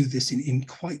view this in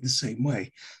quite the same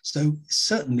way. So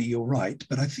certainly you're right,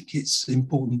 but I think it's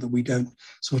important that we don't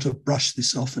sort of brush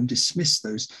this off and dismiss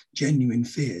those genuine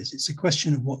fears. It's a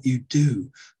question of what you do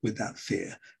with that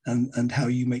fear and how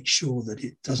you make sure that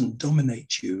it doesn't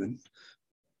dominate you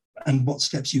and what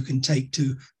steps you can take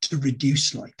to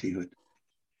reduce likelihood.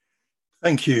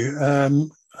 Thank you.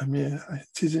 I mean,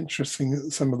 it is interesting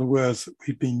that some of the words that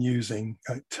we've been using,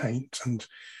 like taint and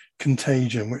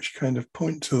contagion, which kind of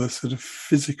point to the sort of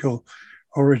physical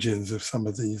origins of some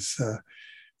of these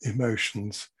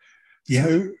emotions. Yeah.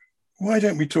 So why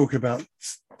don't we talk about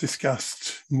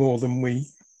disgust more than we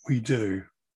do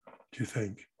you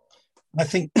think? I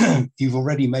think you've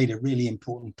already made a really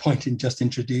important point in just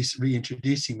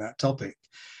reintroducing that topic.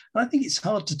 And I think it's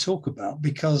hard to talk about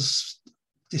because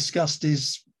disgust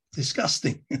is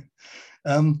disgusting.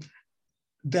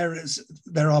 There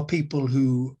are people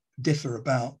who differ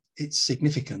about its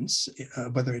significance,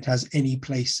 whether it has any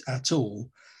place at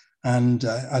all. And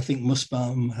I think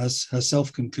Nussbaum has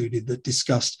herself concluded that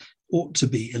disgust ought to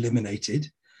be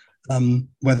eliminated.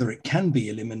 Whether it can be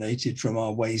eliminated from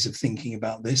our ways of thinking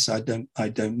about this, I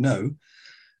don't know.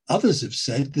 Others have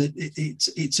said that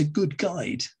it's a good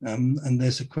guide, and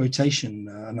there's a quotation,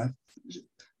 and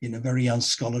in a very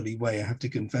unscholarly way, I have to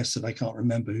confess that I can't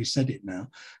remember who said it now,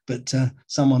 but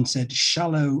someone said,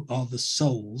 "Shallow are the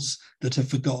souls that have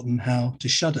forgotten how to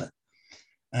shudder."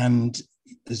 And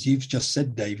as you've just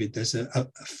said, David, there's a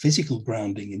physical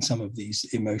grounding in some of these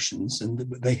emotions, and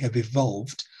they have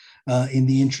evolved in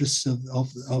the interests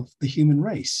of the human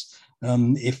race.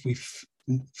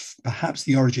 Perhaps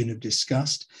the origin of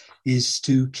disgust is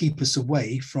to keep us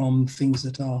away from things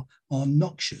that are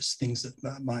noxious, things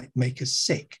that might make us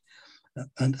sick.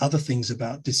 And other things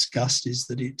about disgust is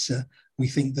that we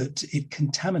think that it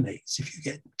contaminates. If you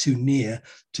get too near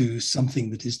to something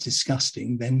that is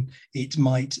disgusting, then it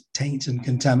might taint and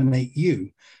contaminate you.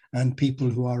 And people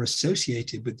who are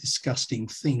associated with disgusting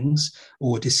things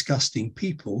or disgusting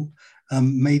people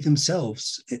may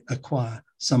themselves acquire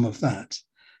some of that.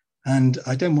 And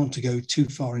I don't want to go too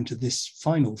far into this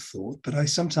final thought, but I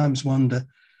sometimes wonder,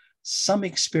 some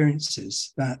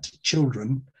experiences that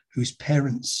children whose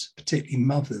parents, particularly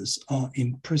mothers, are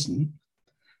in prison,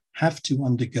 have to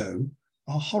undergo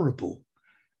are horrible.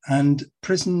 And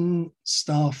prison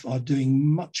staff are doing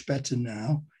much better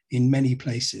now in many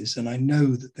places. And I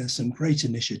know that there's some great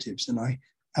initiatives and I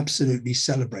absolutely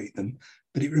celebrate them.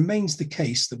 But it remains the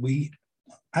case that we,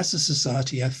 as a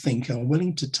society, I think, are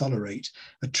willing to tolerate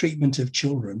a treatment of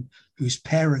children whose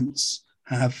parents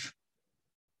have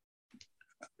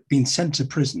been sent to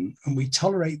prison, and we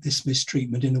tolerate this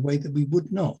mistreatment in a way that we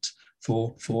would not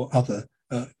for other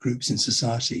groups in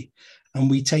society. And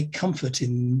we take comfort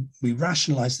we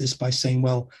rationalize this by saying,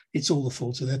 well, it's all the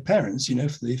fault of their parents. You know,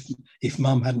 if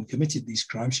mum hadn't committed these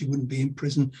crimes, she wouldn't be in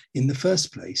prison in the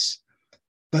first place.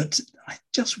 But I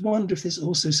just wonder if there's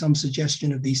also some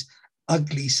suggestion of these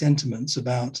ugly sentiments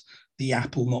about the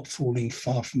apple not falling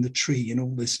far from the tree and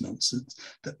all this nonsense,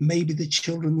 that maybe the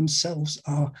children themselves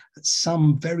are at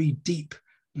some very deep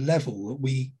level that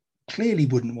we clearly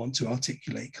wouldn't want to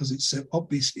articulate because it's so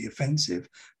obviously offensive,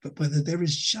 but whether there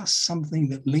is just something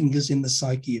that lingers in the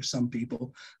psyche of some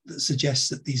people that suggests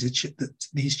that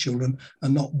these children are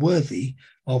not worthy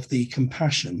of the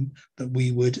compassion that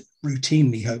we would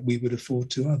routinely hope we would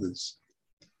afford to others.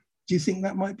 Do you think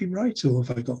that might be right, or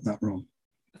have I got that wrong?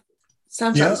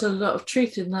 Sounds like there's a lot of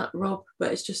truth in that, Rob,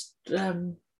 but it's just,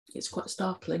 it's quite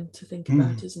startling to think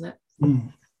about, isn't it?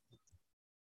 Mm.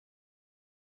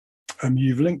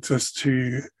 You've linked us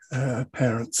to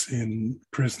parents in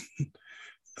prison.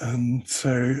 And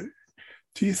so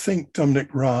do you think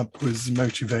Dominic Raab was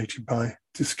motivated by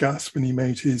disgust when he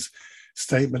made his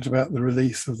statement about the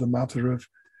release of the mother of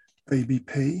baby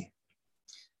P?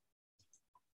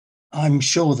 I'm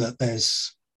sure that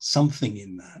there's something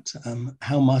in that.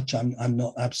 How much, I'm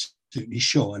not absolutely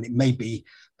sure. And it may be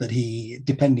that he,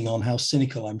 depending on how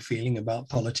cynical I'm feeling about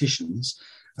politicians,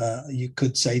 you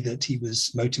could say that he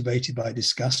was motivated by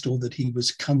disgust or that he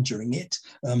was conjuring it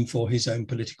for his own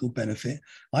political benefit.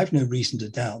 I've no reason to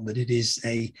doubt that it is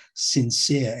a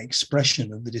sincere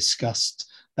expression of the disgust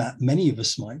that many of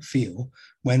us might feel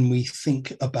when we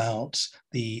think about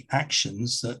the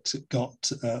actions that got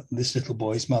this little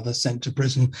boy's mother sent to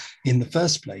prison in the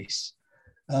first place.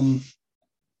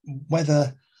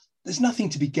 Whether there's nothing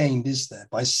to be gained, is there,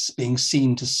 by being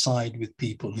seen to side with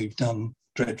people who've done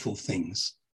dreadful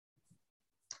things?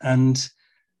 And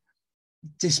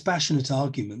dispassionate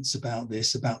arguments about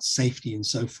this, about safety and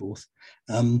so forth,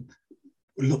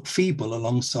 look feeble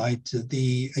alongside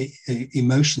the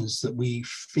emotions that we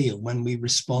feel when we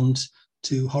respond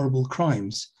to horrible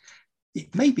crimes.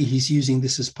 Maybe he's using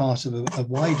this as part of a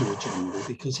wider agenda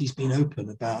because he's been open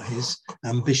about his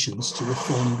ambitions to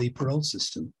reform the parole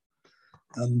system.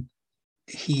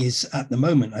 He is at the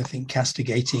moment, I think,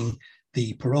 castigating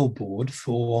the parole board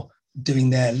for doing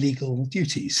their legal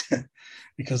duties,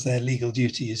 because their legal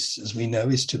duty is, as we know,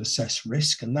 is to assess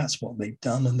risk, and that's what they've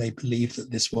done. And they believe that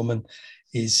this woman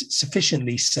is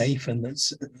sufficiently safe and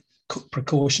that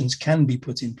precautions can be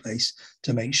put in place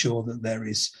to make sure that there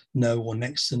is no or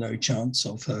next to no chance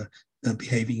of her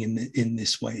behaving in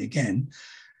this way again.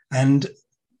 And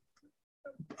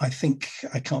I think,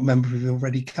 I can't remember if we've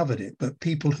already covered it, but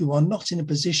people who are not in a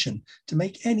position to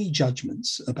make any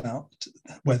judgments about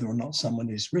whether or not someone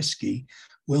is risky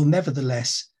will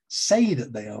nevertheless say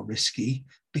that they are risky,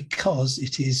 because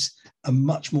it is a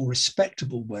much more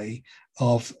respectable way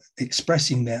of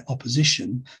expressing their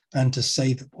opposition than to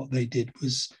say that what they did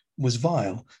was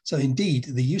vile. So indeed,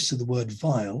 the use of the word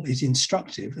vile is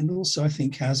instructive, and also I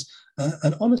think has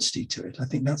an honesty to it. I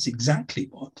think that's exactly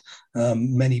what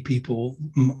many people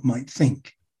might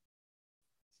think.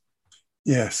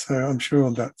 Yes, I'm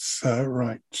sure that's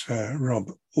right,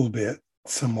 Rob, albeit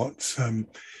somewhat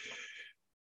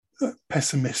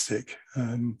pessimistic.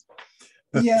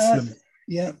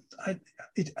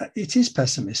 It is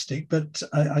pessimistic, but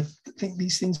I think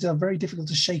these things are very difficult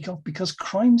to shake off, because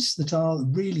crimes that are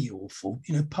really awful,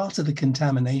 part of the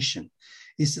contamination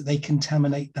is that they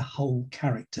contaminate the whole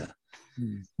character.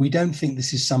 We don't think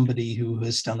this is somebody who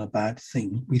has done a bad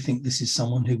thing. We think this is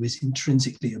someone who is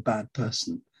intrinsically a bad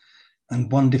person.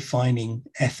 And one defining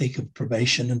ethic of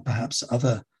probation and perhaps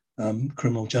other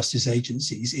criminal justice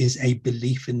agencies is a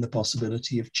belief in the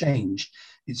possibility of change.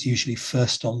 It's usually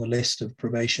first on the list of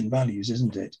probation values,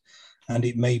 isn't it? And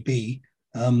it may be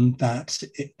that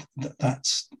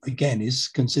again is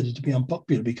considered to be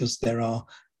unpopular, because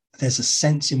there's a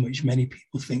sense in which many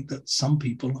people think that some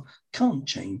people can't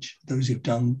change, those who've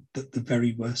done the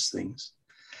very worst things.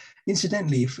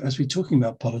 Incidentally, as we're talking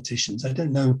about politicians, I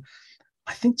don't know,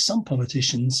 I think some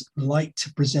politicians like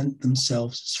to present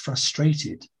themselves as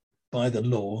frustrated by the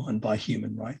law and by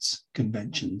human rights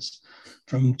conventions,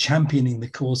 from championing the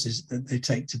causes that they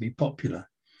take to be popular.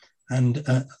 And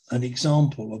an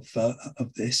example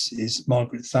of this is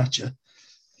Margaret Thatcher,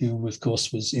 who, of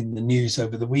course, was in the news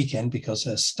over the weekend because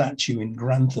her statue in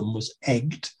Grantham was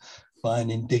egged by an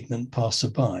indignant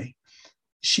passerby.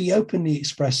 She openly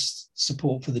expressed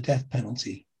support for the death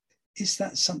penalty. Is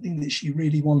that something that she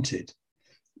really wanted?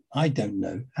 I don't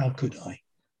know. How could I?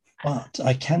 But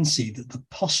I can see that the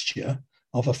posture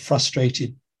of a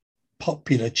frustrated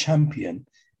popular champion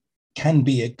can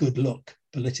be a good look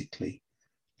politically,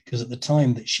 because at the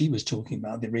time that she was talking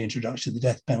about the reintroduction of the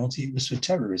death penalty, it was for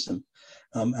terrorism,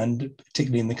 and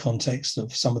particularly in the context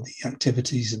of some of the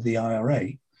activities of the IRA.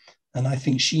 And I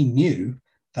think she knew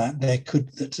that the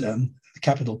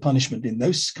capital punishment in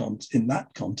that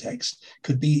context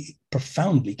could be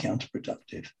profoundly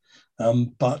counterproductive.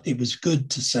 But it was good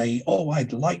to say,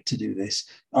 I'd like to do this.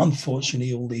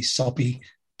 Unfortunately, all these soppy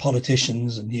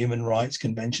politicians and human rights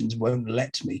conventions won't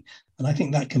let me. And I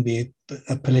think that can be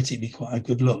a politically quite a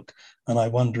good look. And I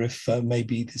wonder if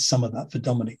maybe there's some of that for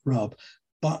Dominic Raab.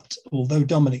 But although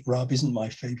Dominic Raab isn't my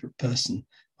favourite person,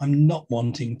 I'm not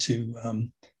wanting to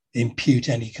impute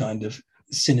any kind of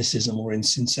cynicism or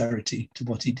insincerity to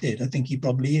what he did. I think he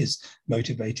probably is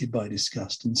motivated by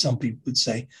disgust, and some people would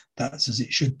say that's as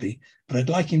it should be. But I'd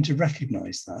like him to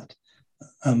recognise that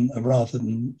rather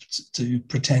than to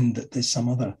pretend that there's some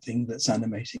other thing that's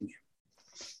animating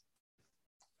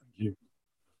him.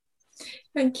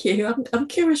 Thank you. I'm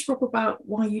curious, Rob, about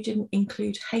why you didn't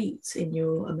include hate in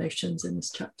your emotions in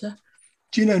this chapter.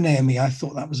 Do you know, Naomi, I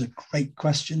thought that was a great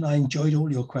question. I enjoyed all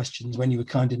your questions when you were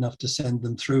kind enough to send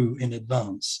them through in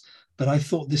advance, but I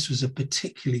thought this was a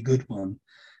particularly good one.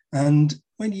 And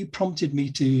when you prompted me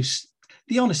to,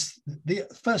 the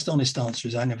first honest answer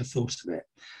is I never thought of it.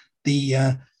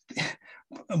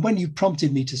 When you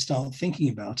prompted me to start thinking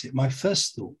about it, my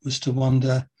first thought was to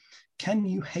wonder, can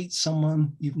you hate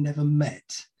someone you've never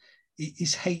met?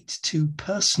 Is hate too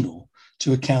personal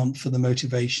to account for the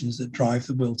motivations that drive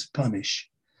the will to punish?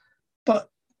 But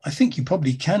I think you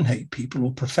probably can hate people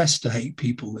or profess to hate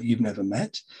people that you've never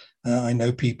met. I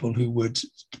know people who would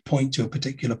point to a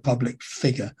particular public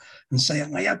figure and say,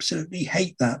 I absolutely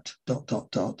hate that, ...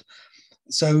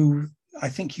 So I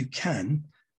think you can.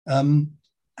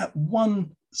 At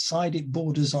one side, it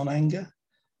borders on anger.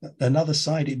 Another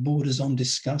side, it borders on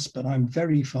disgust, but I'm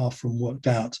very far from worked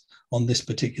out on this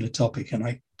particular topic, and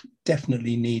I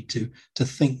definitely need to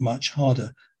think much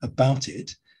harder about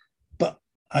it. But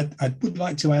I would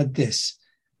like to add this.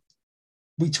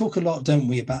 We talk a lot, don't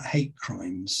we, about hate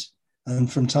crimes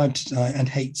and from time to time, and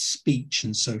hate speech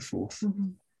and so forth. Mm-hmm.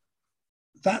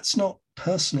 That's not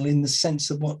personal in the sense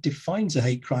that what defines a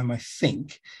hate crime, I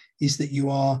think, is that you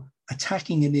are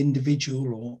attacking an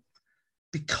individual or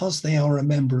because they are a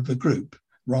member of a group.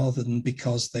 rather than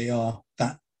because they are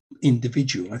that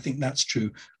individual. I think that's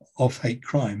true of hate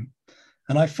crime.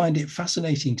 And I find it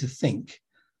fascinating to think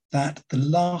that the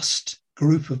last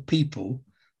group of people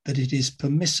that it is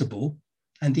permissible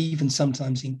and even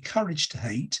sometimes encouraged to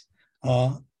hate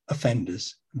are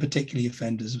offenders, particularly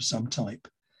offenders of some type.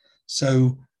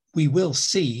 So we will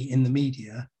see in the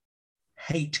media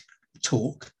hate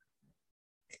talk,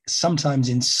 sometimes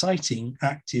inciting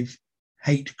active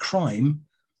hate crime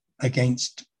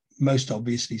against most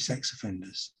obviously sex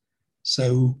offenders.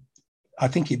 So I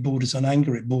think it borders on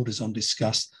anger, it borders on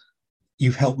disgust.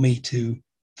 You've helped me to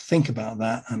think about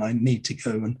that, and I need to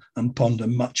go and ponder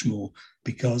much more,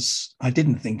 because I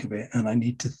didn't think of it and I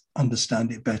need to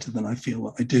understand it better than I feel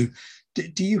that I do.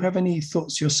 Do you have any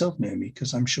thoughts yourself, Naomi?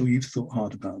 Because I'm sure you've thought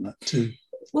hard about that too.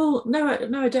 Well, no, I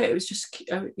don't. It was just,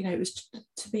 it was,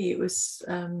 to me, it was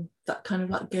that kind of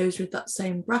like goes with that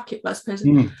same bracket. But I suppose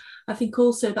I think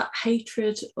also that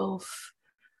hatred of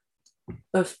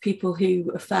people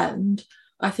who offend,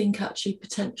 I think actually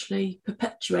potentially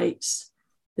perpetuates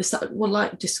this, well,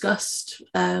 like disgust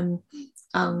and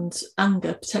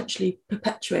anger potentially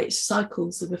perpetuates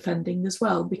cycles of offending as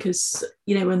well, because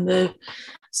when the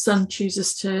Sun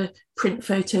chooses to print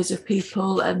photos of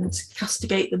people and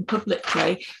castigate them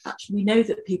publicly, actually we know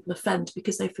that people offend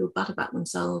because they feel bad about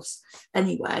themselves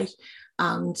anyway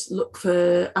and look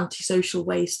for antisocial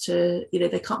ways to,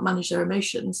 they can't manage their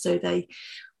emotions, so they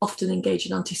often engage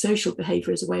in antisocial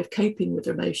behaviour as a way of coping with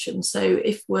their emotions. So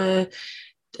if we're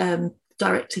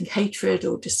directing hatred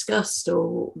or disgust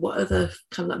or what other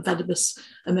kind of like venomous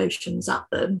emotions at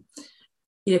them,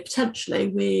 potentially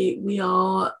we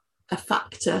are a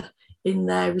factor in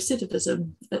their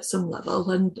recidivism at some level,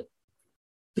 and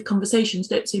the conversations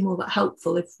don't seem all that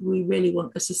helpful if we really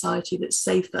want a society that's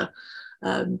safer,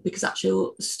 because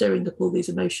actually stirring up all these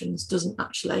emotions doesn't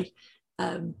actually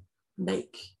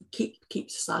keep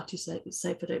society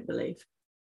safe, I don't believe.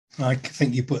 I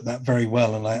think you put that very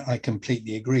well, and I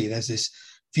completely agree. There's this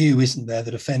view, isn't there,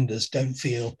 that offenders don't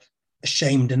feel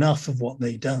ashamed enough of what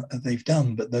they've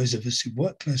done, but those of us who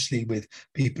work closely with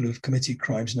people who've committed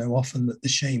crimes know often that the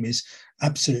shame is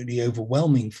absolutely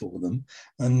overwhelming for them.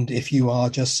 And if you are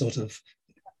just sort of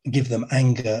give them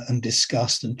anger and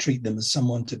disgust and treat them as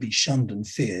someone to be shunned and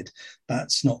feared,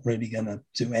 that's not really going to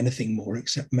do anything more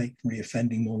except make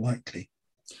reoffending more likely.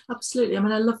 Absolutely. I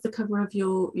mean, I love the cover of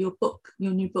your book,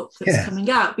 your new book that's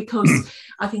coming out, because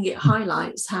I think it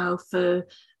highlights how for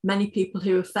many people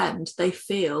who offend, they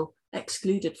feel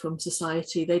excluded from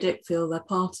society. They don't feel they're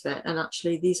part of it. And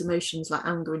actually these emotions like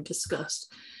anger and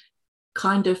disgust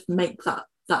kind of make that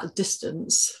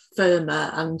distance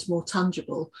firmer and more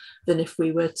tangible than if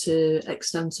we were to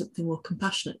extend something more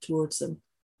compassionate towards them.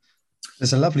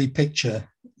 There's a lovely picture,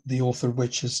 the author of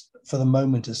which is for the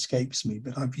moment escapes me,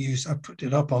 but I put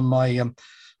it up on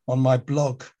my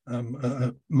blog,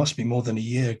 must be more than a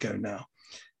year ago now.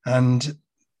 And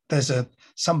there's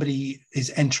somebody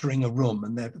is entering a room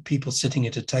and there are people sitting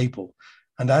at a table.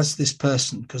 And as this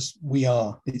person, because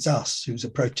it's us who's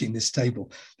approaching this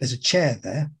table, there's a chair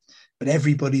there, but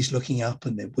everybody's looking up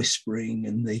and they're whispering,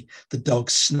 and the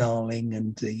dog's snarling,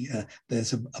 and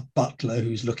there's a butler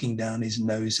who's looking down his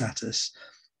nose at us.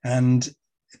 And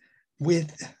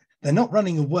they're not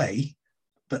running away,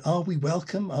 but are we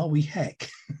welcome? Are we heck?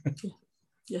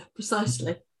 Yeah,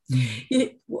 precisely.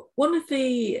 One of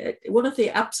the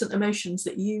absent emotions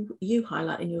that you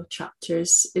highlight in your chapter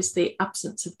is the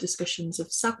absence of discussions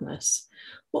of sadness.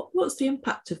 What's the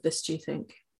impact of this, do you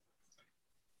think?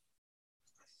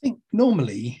 I think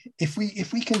normally, if we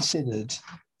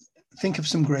think of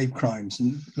some grave crimes,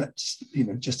 and let's,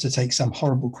 just to take some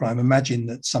horrible crime, imagine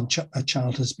that a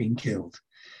child has been killed.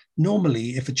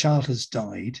 Normally, if a child has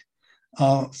died,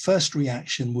 our first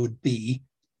reaction would be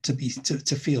to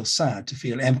feel sad, to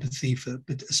feel empathy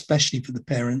but especially for the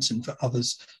parents and for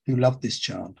others who love this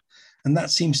child. And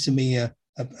that seems to me a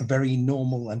very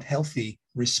normal and healthy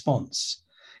response.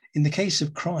 In the case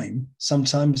of crime,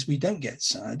 sometimes we don't get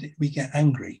sad, we get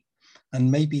angry. And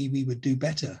maybe we would do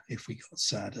better if we got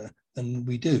sadder than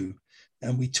we do.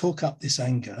 And we talk up this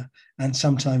anger. And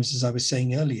sometimes, as I was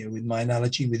saying earlier with my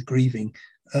analogy with grieving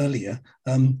earlier,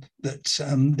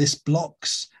 that this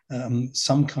blocks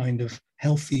some kind of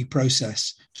healthy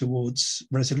process towards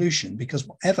resolution, because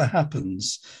whatever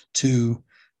happens to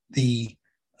the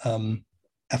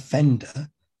offender,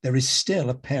 there is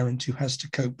still a parent who has to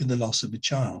cope with the loss of a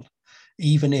child,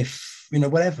 even if,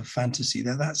 whatever fantasy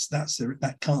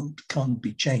that can't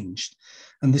be changed.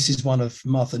 And this is one of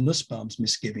Martha Nussbaum's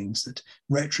misgivings, that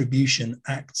retribution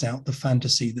acts out the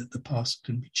fantasy that the past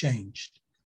can be changed.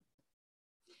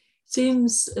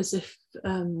 Seems as if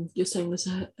you're saying there's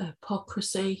a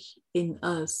hypocrisy in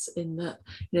us, in that,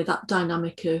 that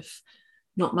dynamic of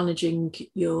not managing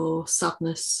your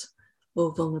sadness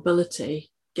or vulnerability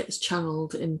gets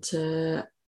channeled into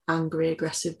angry,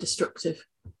 aggressive, destructive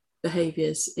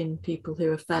behaviours in people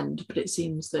who offend, but it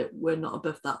seems that we're not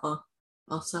above that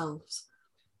ourselves.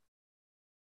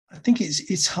 I think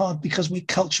it's hard because we're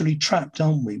culturally trapped,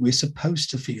 aren't we? We're supposed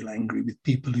to feel angry with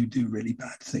people who do really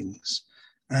bad things.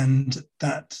 And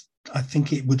that, I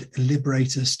think it would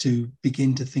liberate us to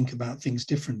begin to think about things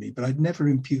differently. But I'd never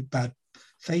impute bad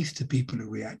faith to people who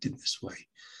react in this way.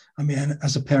 I mean,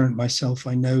 as a parent myself,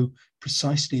 I know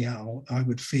precisely how I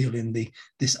would feel in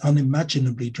this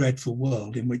unimaginably dreadful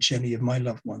world in which any of my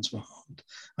loved ones were harmed.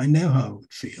 I know how I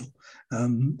would feel.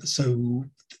 So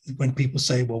when people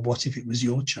say, well, what if it was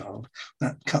your child?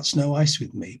 That cuts no ice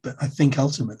with me. But I think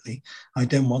ultimately, I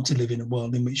don't want to live in a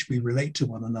world in which we relate to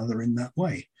one another in that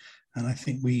way. And I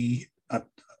think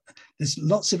there's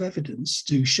lots of evidence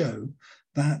to show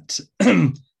that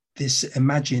this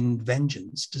imagined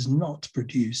vengeance does not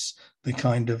produce the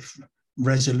kind of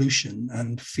resolution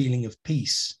and feeling of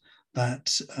peace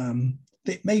that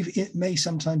it may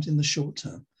sometimes in the short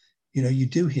term. You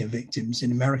do hear victims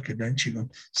in America, don't you,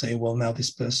 and say, well, now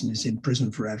this person is in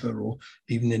prison forever, or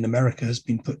even in America has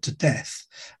been put to death.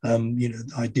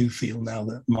 I do feel now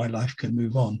that my life can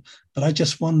move on. But I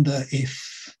just wonder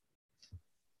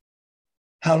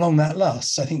how long that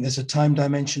lasts. I think there's a time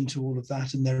dimension to all of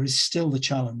that, and there is still the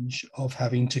challenge of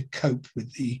having to cope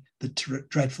with the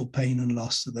dreadful pain and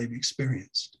loss that they've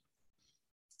experienced.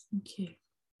 Thank you.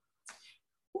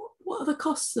 What are the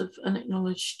costs of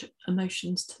unacknowledged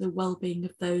emotions to the well-being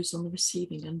of those on the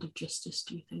receiving end of justice,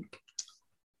 do you think?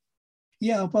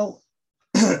 Yeah, well,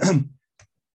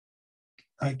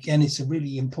 again, it's a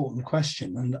really important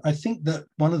question. And I think that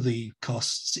one of the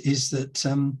costs is that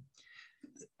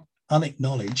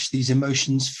unacknowledged, these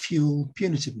emotions fuel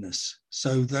punitiveness.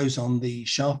 So those on the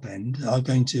sharp end are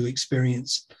going to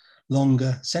experience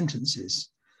longer sentences,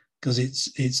 because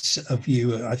it's a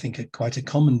view, I think, quite a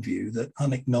common view, that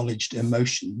unacknowledged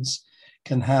emotions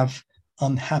can have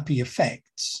unhappy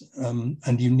effects,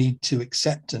 and you need to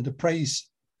accept and appraise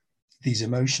these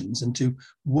emotions and to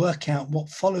work out what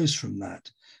follows from that.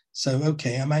 So,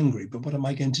 okay, I'm angry, but what am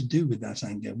I going to do with that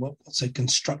anger? What's a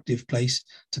constructive place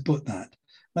to put that?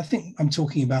 I think I'm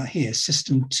talking about here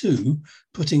system 2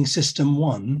 putting system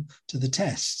 1 to the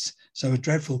tests. So a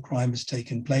dreadful crime has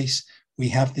taken place. We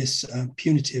have this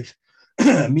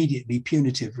immediately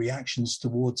punitive reactions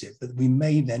towards it, but we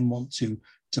may then want to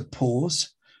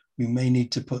pause. We may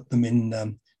need to put them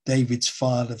in David's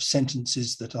file of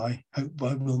sentences that I hope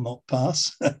I will not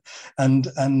pass, and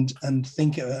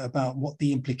think about what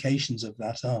the implications of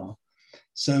that are.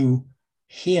 So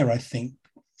here, I think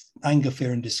anger,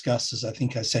 fear, and disgust, as I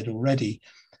think I said already,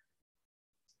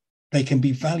 they can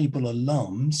be valuable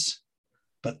alarms,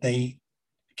 but they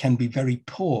can be very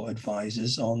poor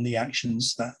advisors on the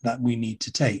actions that we need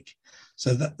to take.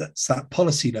 So that's that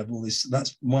policy level.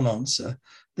 That's one answer.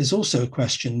 There's also a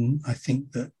question, I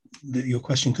think, that your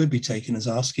question could be taken as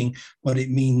asking what it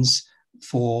means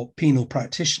for penal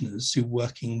practitioners who are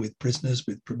working with prisoners,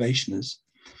 with probationers.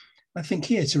 I think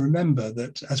here to remember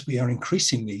that as we are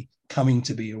increasingly coming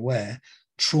to be aware,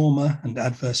 trauma and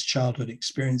adverse childhood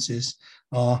experiences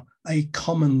are a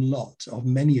common lot of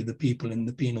many of the people in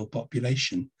the penal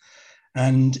population.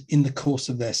 And in the course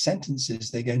of their sentences,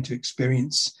 they're going to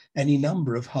experience any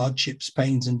number of hardships,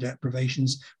 pains, and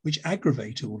deprivations which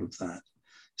aggravate all of that.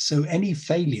 So any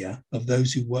failure of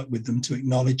those who work with them to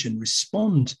acknowledge and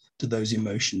respond to those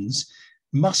emotions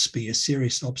must be a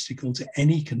serious obstacle to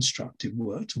any constructive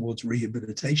work towards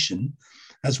rehabilitation,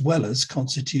 as well as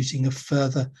constituting a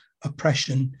further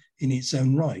oppression in its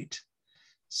own right.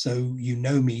 So you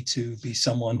know me to be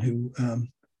someone who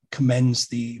commends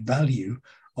the value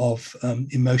of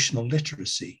emotional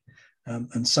literacy,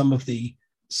 and some of the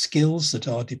skills that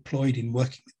are deployed in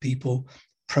working with people,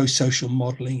 pro-social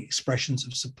modeling, expressions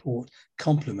of support,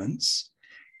 compliments.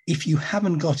 If you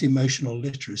haven't got emotional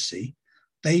literacy,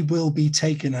 they will be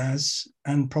taken as,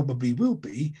 and probably will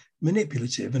be,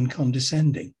 manipulative and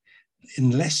condescending,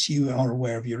 unless you are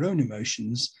aware of your own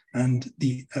emotions and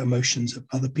the emotions of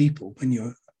other people when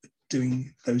you're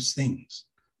doing those things.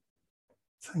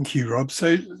 Thank you, Rob.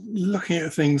 So looking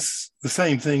at things, the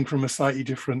same thing from a slightly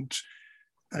different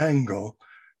angle,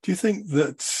 do you think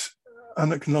that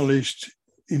unacknowledged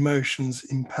emotions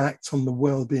impact on the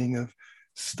well-being of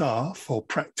staff or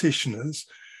practitioners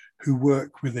who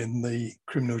work within the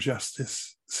criminal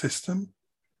justice system?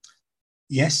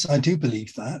 Yes, I do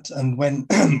believe that. And when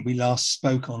we last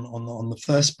spoke on the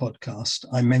first podcast,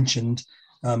 I mentioned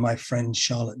my friend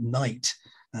Charlotte Knight.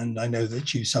 And I know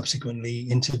that you subsequently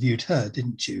interviewed her,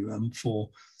 didn't you, for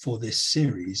this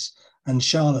series? And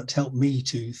Charlotte helped me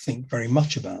to think very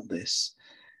much about this.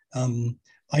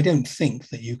 I don't think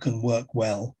that you can work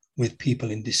well with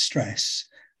people in distress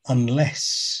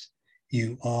unless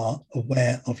you are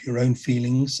aware of your own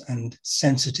feelings and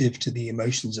sensitive to the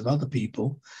emotions of other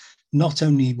people. Not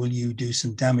only will you do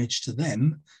some damage to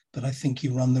them, but I think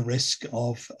you run the risk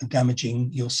of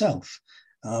damaging yourself.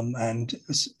 And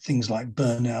things like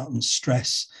burnout and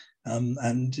stress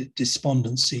and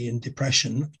despondency and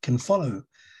depression can follow.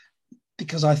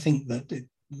 Because I think that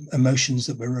emotions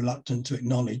that we're reluctant to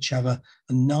acknowledge have a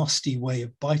nasty way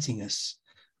of biting us,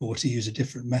 or to use a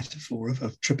different metaphor,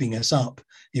 of tripping us up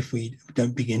if we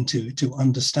don't begin to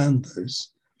understand those.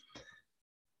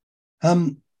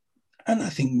 And I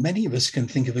think many of us can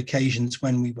think of occasions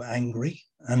when we were angry,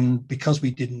 and because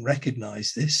we didn't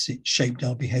recognize this, it shaped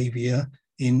our behavior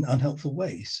in unhelpful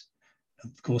ways.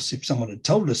 Of course, if someone had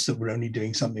told us that we're only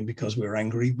doing something because we're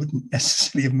angry, it wouldn't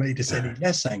necessarily have made us any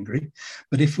less angry.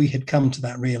 But if we had come to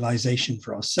that realization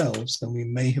for ourselves, then we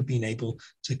may have been able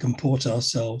to comport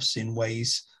ourselves in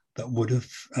ways that would have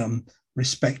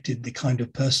respected the kind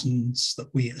of persons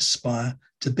that we aspire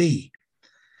to be.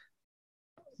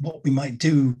 What we might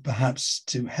do perhaps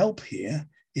to help here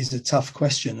is a tough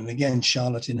question. And again,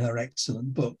 Charlotte in her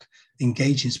excellent book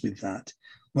engages with that.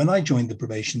 When I joined the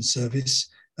probation service,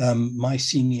 my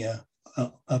senior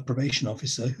probation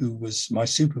officer, who was my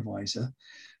supervisor,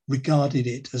 regarded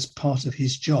it as part of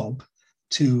his job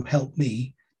to help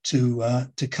me to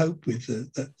cope with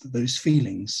those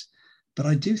feelings. But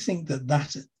I do think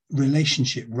that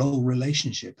role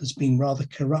relationship has been rather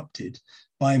corrupted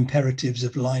by imperatives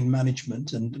of line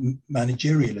management and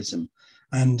managerialism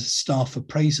and staff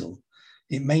appraisal.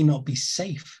 It may not be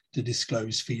safe to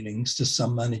disclose feelings to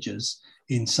some managers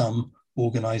in some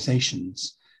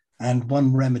organizations. And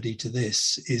one remedy to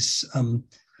this is, I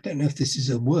don't know if this is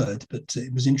a word, but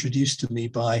it was introduced to me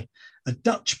by a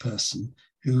Dutch person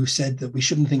who said that we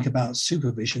shouldn't think about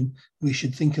supervision, we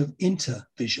should think of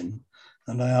intervision.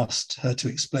 And I asked her to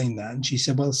explain that. And she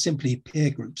said, well, simply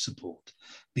peer group support,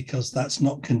 because that's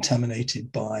not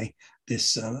contaminated by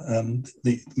this,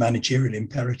 the managerial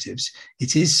imperatives.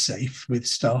 It is safe with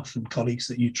staff and colleagues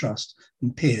that you trust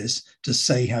and peers to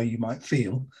say how you might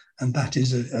feel. And that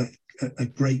is a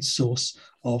great source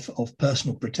of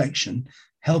personal protection,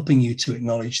 helping you to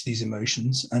acknowledge these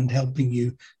emotions and helping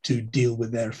you to deal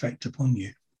with their effect upon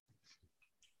you.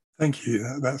 Thank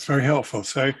you. That's very helpful.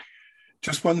 So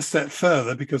just one step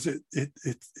further, because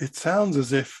it sounds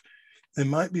as if there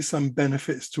might be some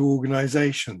benefits to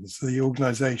organizations, the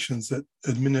organizations that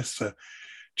administer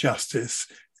justice,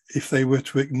 if they were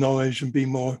to acknowledge and be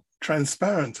more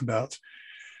transparent about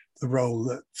the role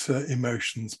that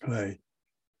emotions play.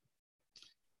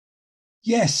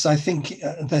 Yes, I think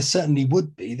there certainly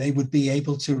would be. They would be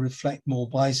able to reflect more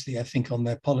wisely, I think, on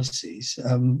their policies.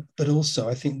 But also,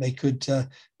 I think they could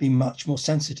be much more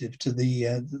sensitive to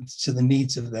the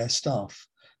needs of their staff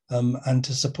and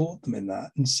to support them in that,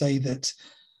 and say that,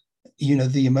 you know,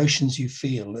 the emotions you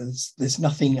feel, there's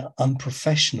nothing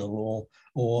unprofessional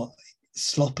or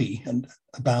sloppy and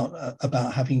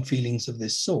about having feelings of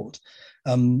this sort.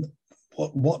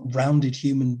 What rounded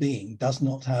human being does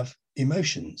not have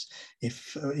emotions?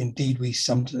 If indeed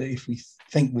if we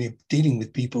think we're dealing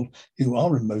with people who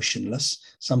are emotionless,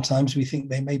 sometimes we think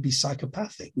they may be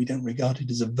psychopathic. We don't regard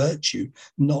it as a virtue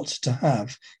not to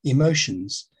have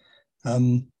emotions.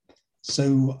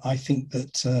 So I think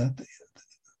that,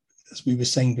 as we were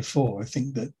saying before, I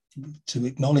think that to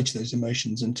acknowledge those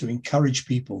emotions and to encourage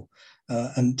people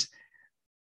and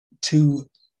to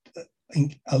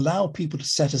allow people to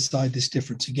set aside this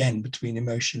difference again between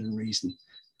emotion and reason,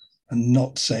 and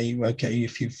not say, okay,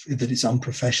 that it's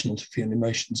unprofessional to feel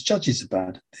emotions. Judges are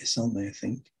bad at this, aren't they? I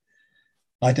think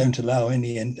I don't allow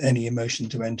any emotion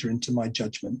to enter into my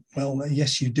judgment. Well,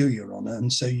 yes, you do, Your Honour,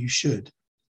 and so you should.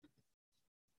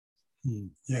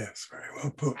 Yes, very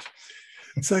well put.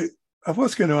 So I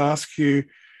was going to ask you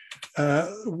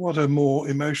what a more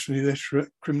emotionally literate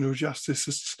criminal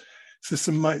justice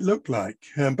system might look like.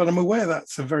 But I'm aware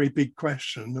that's a very big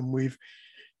question, and we've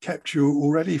kept you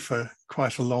already for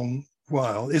quite a long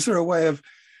while. Is there a way of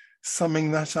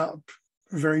summing that up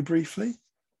very briefly?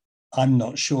 I'm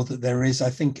not sure that there is.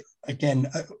 I think,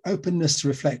 again, openness,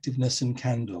 reflectiveness, and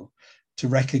candor, to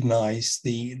recognize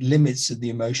the limits of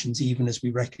the emotions, even as we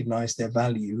recognize their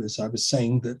value. As I was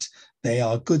saying, that they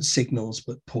are good signals,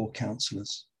 but poor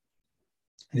counselors.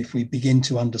 And if we begin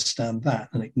to understand that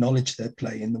and acknowledge their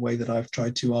play in the way that I've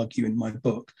tried to argue in my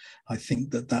book, I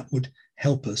think that would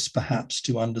help us perhaps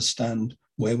to understand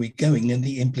where we're going and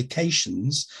the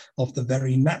implications of the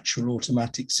very natural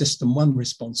automatic system one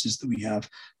responses that we have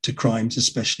to crimes,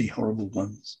 especially horrible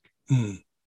ones.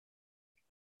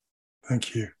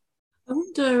 Thank you. I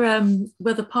wonder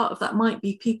whether part of that might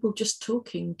be people just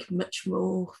talking much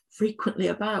more frequently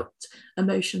about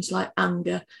emotions like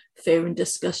anger, fear and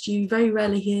disgust. You very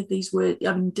rarely hear these words.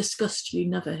 I mean, disgust you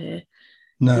never hear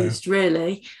used,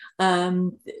 really.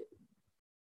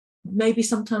 Maybe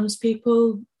sometimes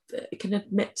people can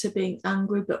admit to being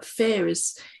angry, but fear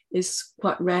is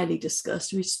quite rarely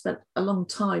discussed. We spent a long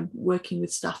time working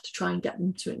with staff to try and get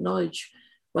them to acknowledge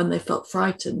when they felt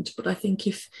frightened. But I think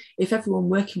if everyone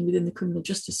working within the criminal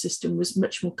justice system was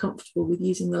much more comfortable with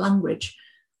using the language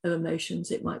of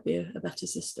emotions, it might be a better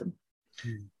system.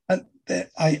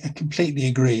 I completely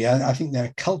agree. I think there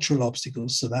are cultural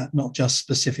obstacles to that, not just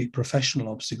specific professional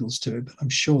obstacles to it, but I'm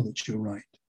sure that you're right.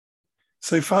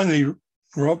 So finally,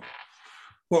 Rob,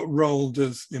 what role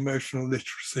does emotional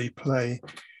literacy play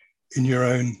in your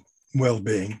own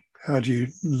well-being? How do you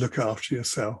look after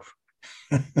yourself?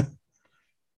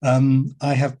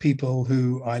 I have people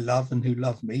who I love and who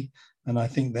love me, and I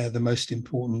think they're the most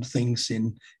important things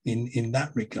in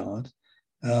that regard.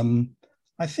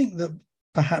 I think that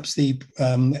perhaps the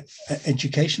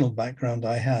educational background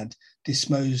I had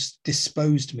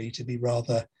disposed me to be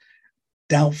rather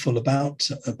doubtful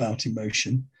about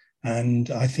emotion, and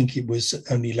I think it was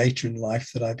only later in life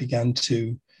that I began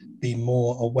to be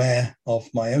more aware of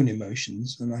my own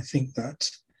emotions, and I think that.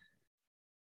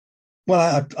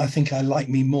 Well, I think I like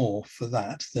me more for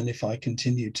that than if I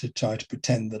continued to try to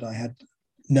pretend that I had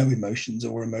no emotions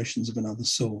or emotions of another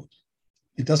sort.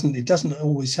 It doesn't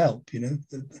always help, you know.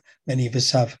 Many of us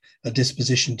have a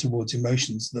disposition towards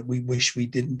emotions that we wish we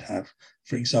didn't have.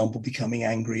 For example, becoming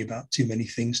angry about too many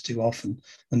things too often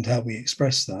and how we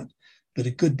express that. But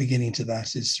a good beginning to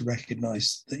that is to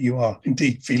recognize that you are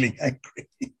indeed feeling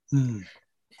angry.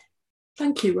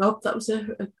 Thank you, Rob. That was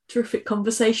a terrific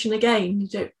conversation again. You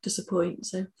don't disappoint.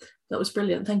 So that was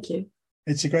brilliant. Thank you.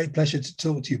 It's a great pleasure to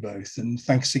talk to you both. And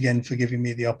thanks again for giving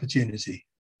me the opportunity.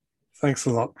 Thanks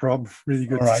a lot, Rob. Really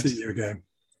good to see you again.